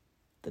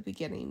the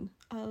beginning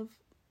of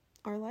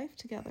our life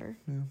together.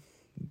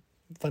 Yeah.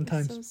 Fun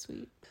times. So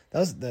sweet. That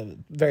was the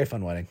very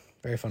fun wedding.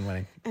 Very fun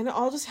wedding. And it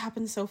all just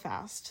happened so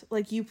fast.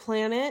 Like, you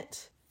plan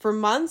it for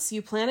months.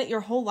 You plan it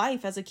your whole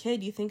life. As a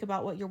kid, you think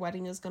about what your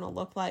wedding is going to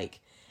look like.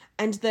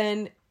 And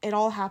then it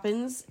all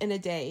happens in a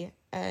day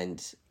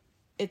and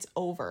it's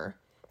over.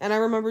 And I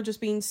remember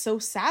just being so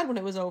sad when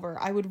it was over.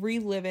 I would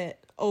relive it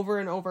over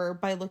and over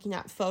by looking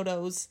at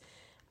photos,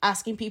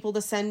 asking people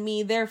to send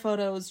me their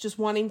photos, just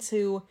wanting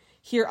to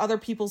hear other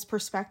people's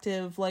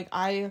perspective. Like,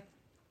 I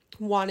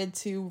wanted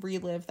to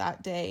relive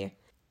that day.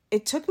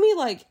 It took me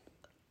like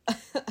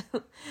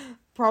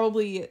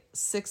probably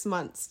 6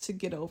 months to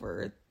get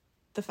over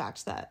the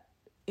fact that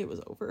it was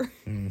over.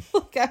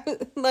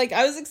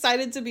 I was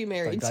excited to be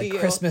married to you.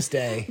 Christmas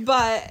Day.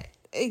 But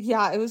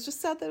yeah, it was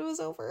just sad that it was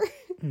over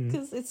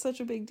because it's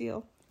such a big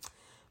deal.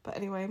 But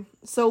anyway,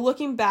 so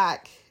looking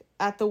back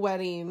at the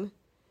wedding,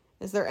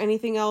 is there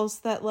anything else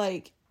that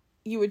like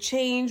you would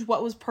change?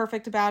 What was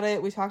perfect about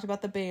it? We talked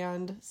about the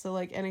band. So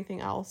like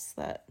anything else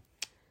that...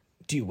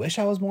 Do you wish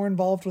I was more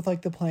involved with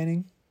like the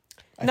planning?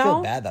 I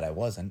feel bad that I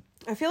wasn't.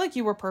 I feel like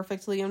you were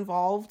perfectly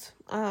involved.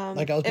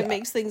 It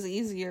makes things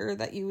easier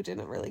that you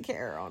didn't really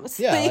care,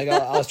 honestly. Yeah, like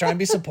I was trying to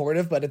be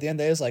supportive, but at the end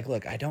of the day, it's like,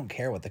 look, I don't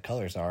care what the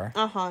colors are.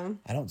 I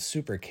don't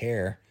super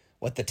care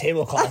what the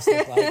tablecloths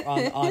look like.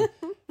 On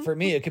for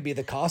me, it could be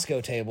the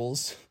Costco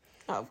tables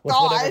with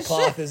whatever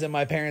cloth is in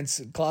my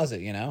parents'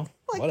 closet. You know,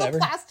 like whatever. The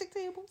plastic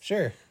tables.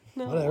 Sure,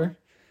 whatever.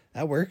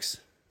 That works.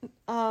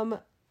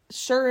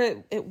 Sure,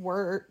 it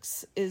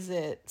works. Is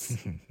it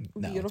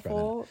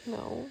beautiful?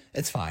 No.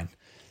 It's fine.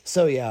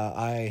 So yeah,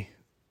 I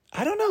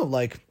I don't know.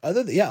 Like,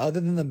 other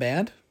than the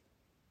band,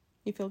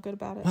 You feel good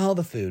about it? well,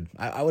 the food.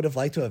 I would have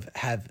liked to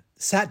have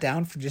sat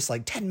down for just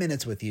like 10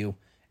 minutes with you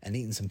and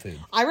eaten some food.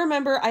 I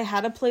remember I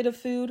had a plate of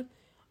food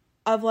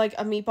of like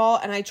a meatball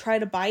and I tried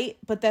to bite,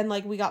 but then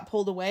like we got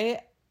pulled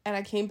away and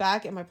I came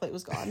back and my plate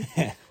was gone.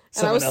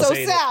 And I was so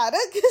sad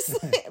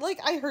because like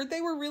I heard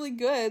they were really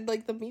good.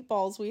 Like the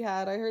meatballs we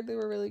had, I heard they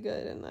were really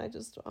good, and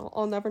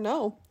I'll never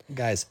know.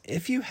 Guys,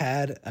 if you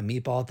had a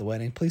meatball at the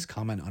wedding, please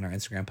comment on our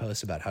Instagram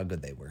post about how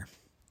good they were.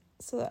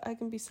 So that I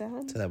can be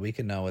sad? So that we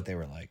can know what they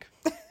were like.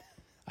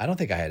 I don't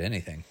think I had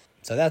anything.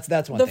 So that's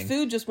one thing. The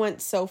food just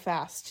went so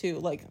fast too.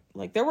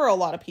 Like there were a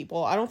lot of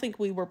people. I don't think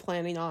we were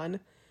planning on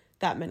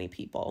that many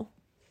people.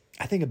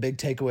 I think a big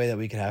takeaway that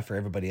we could have for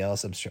everybody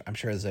else, I'm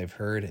sure as I've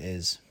heard,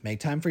 is make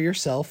time for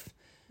yourself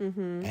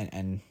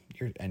and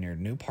your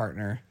new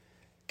partner.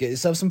 Get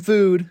yourself some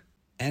food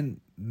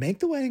and make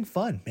the wedding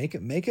fun. Make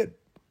it.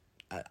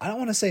 I don't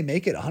want to say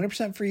make it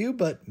 100% for you,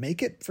 but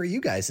make it for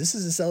you guys. This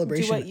is a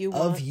celebration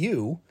of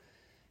you.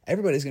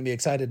 Everybody's going to be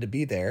excited to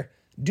be there.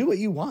 Do what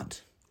you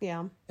want.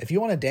 Yeah. If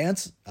you want to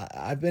dance,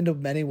 I've been to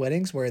many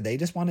weddings where they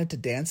just wanted to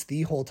dance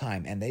the whole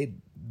time, and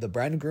the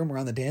bride and groom were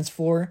on the dance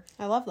floor.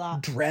 I love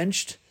that.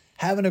 Drenched,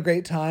 having a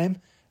great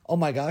time. Oh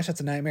my gosh,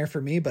 that's a nightmare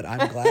for me, but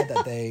I'm glad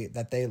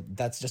that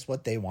that's just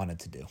what they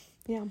wanted to do.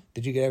 Yeah.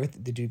 Did you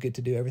get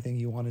to do everything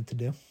you wanted to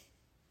do?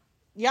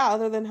 Yeah,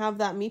 other than have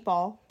that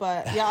meatball.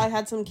 But yeah, I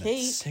had some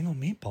cake. Single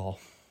meatball.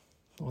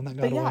 The one that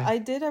got But yeah, away. I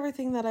did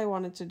everything that I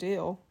wanted to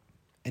do.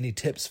 Any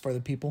tips for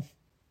the people?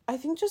 I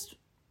think just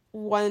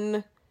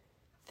one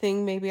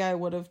thing maybe I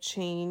would have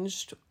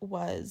changed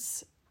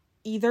was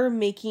either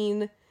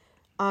making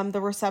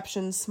the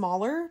reception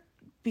smaller,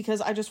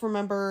 because I just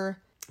remember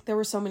there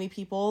were so many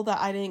people that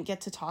I didn't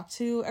get to talk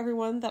to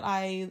everyone that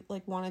I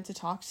like wanted to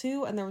talk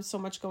to, and there was so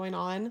much going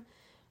on.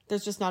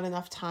 There's just not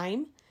enough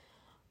time.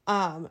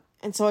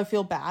 And so I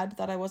feel bad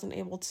that I wasn't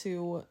able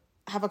to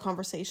have a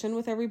conversation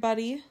with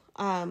everybody.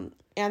 And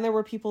there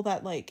were people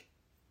that like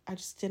I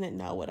just didn't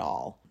know at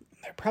all.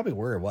 There probably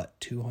were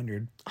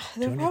 200.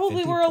 There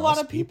probably were a lot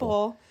of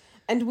people.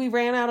 And we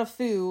ran out of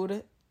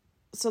food.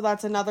 So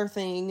that's another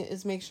thing,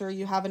 is make sure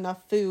you have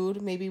enough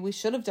food. Maybe we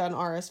should have done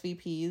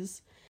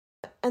RSVPs.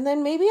 And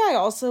then maybe I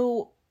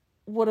also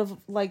would have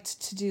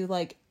liked to do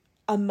like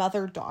a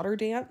mother-daughter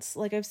dance.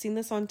 Like I've seen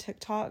this on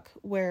TikTok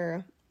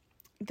where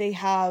they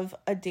have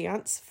a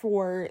dance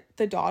for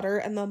the daughter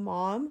and the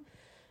mom.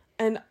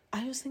 And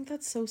I just think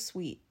that's so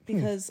sweet,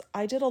 because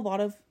I did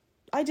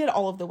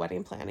all of the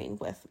wedding planning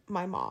with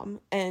my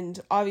mom. And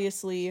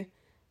obviously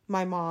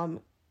my mom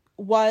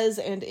was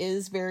and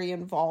is very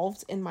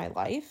involved in my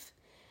life.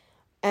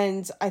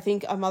 And I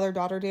think a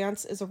mother-daughter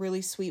dance is a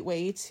really sweet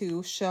way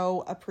to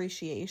show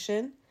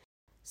appreciation.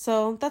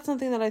 So that's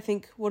something that I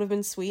think would have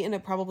been sweet, and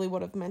it probably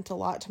would have meant a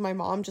lot to my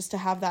mom just to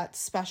have that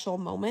special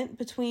moment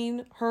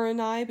between her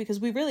and I, because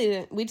we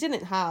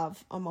didn't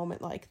have a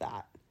moment like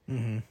that.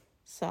 Mm-hmm.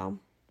 So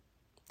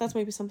that's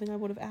maybe something I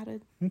would have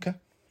added. Okay.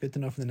 Good to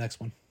know for the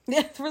next one.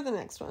 Yeah, for the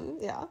next one.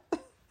 Yeah.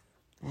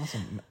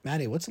 Awesome.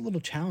 Maddie, what's a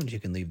little challenge you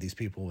can leave these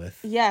people with?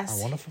 Yes.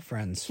 Our wonderful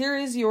friends. Here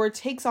is your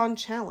Takes on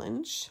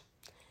Challenge.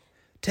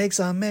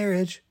 Takes on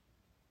Marriage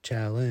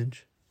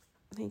Challenge.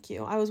 Thank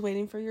you. I was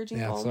waiting for your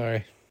jingle. Yeah,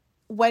 sorry.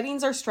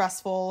 Weddings are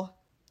stressful.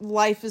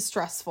 Life is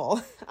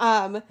stressful.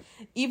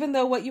 Even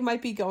though what you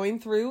might be going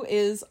through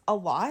is a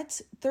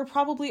lot, there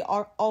probably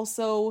are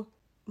also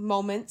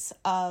moments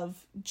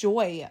of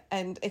joy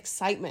and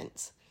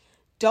excitement.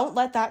 Don't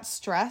let that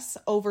stress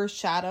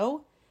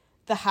overshadow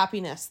the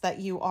happiness that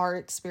you are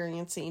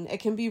experiencing. It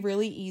can be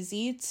really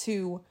easy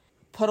to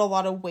put a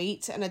lot of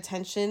weight and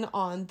attention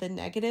on the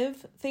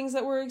negative things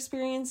that we're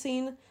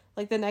experiencing,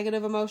 like the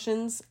negative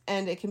emotions,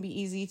 and it can be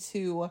easy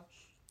to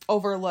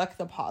overlook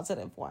the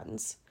positive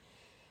ones.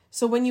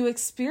 So when you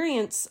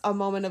experience a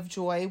moment of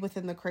joy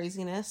within the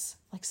craziness,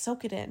 like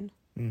soak it in.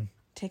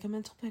 Take a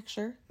mental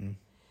picture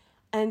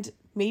and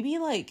maybe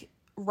like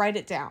write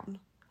it down.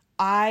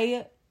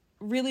 I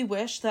really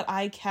wish that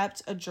I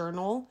kept a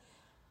journal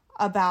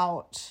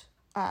about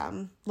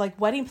like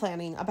wedding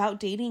planning, about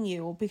dating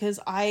you, because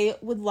I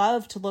would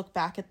love to look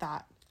back at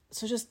that.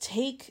 So just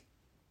take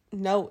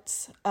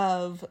notes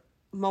of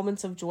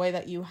moments of joy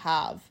that you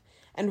have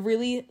and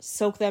really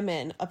soak them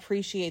in,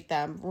 appreciate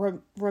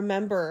them,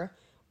 remember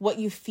what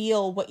you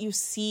feel, what you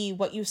see,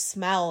 what you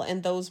smell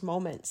in those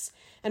moments,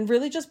 and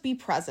really just be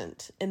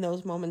present in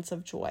those moments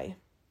of joy.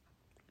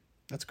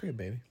 That's great,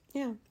 baby.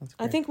 Yeah. That's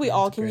great. I think we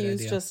all can use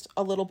idea. just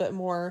a little bit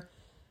more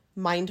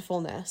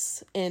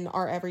mindfulness in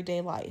our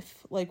everyday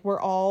life. Like we're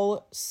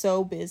all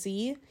so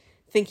busy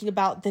thinking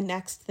about the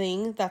next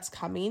thing that's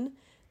coming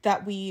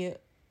that we're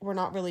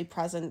not really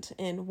present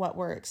in what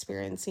we're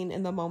experiencing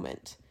in the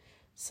moment.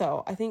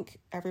 So I think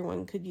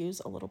everyone could use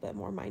a little bit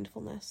more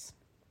mindfulness.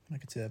 I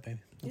could see that, baby.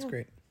 That's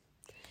great.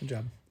 Good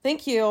job.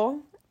 Thank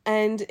you.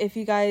 And if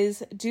you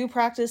guys do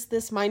practice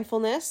this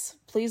mindfulness,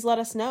 please let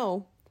us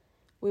know.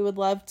 We would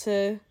love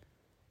to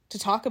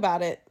talk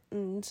about it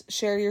and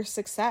share your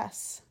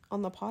success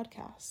on the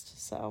podcast.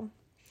 So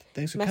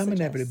thanks for coming,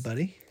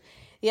 everybody.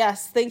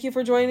 Yes, thank you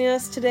for joining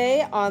us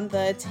today on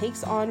the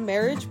Takes on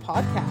Marriage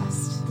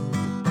podcast.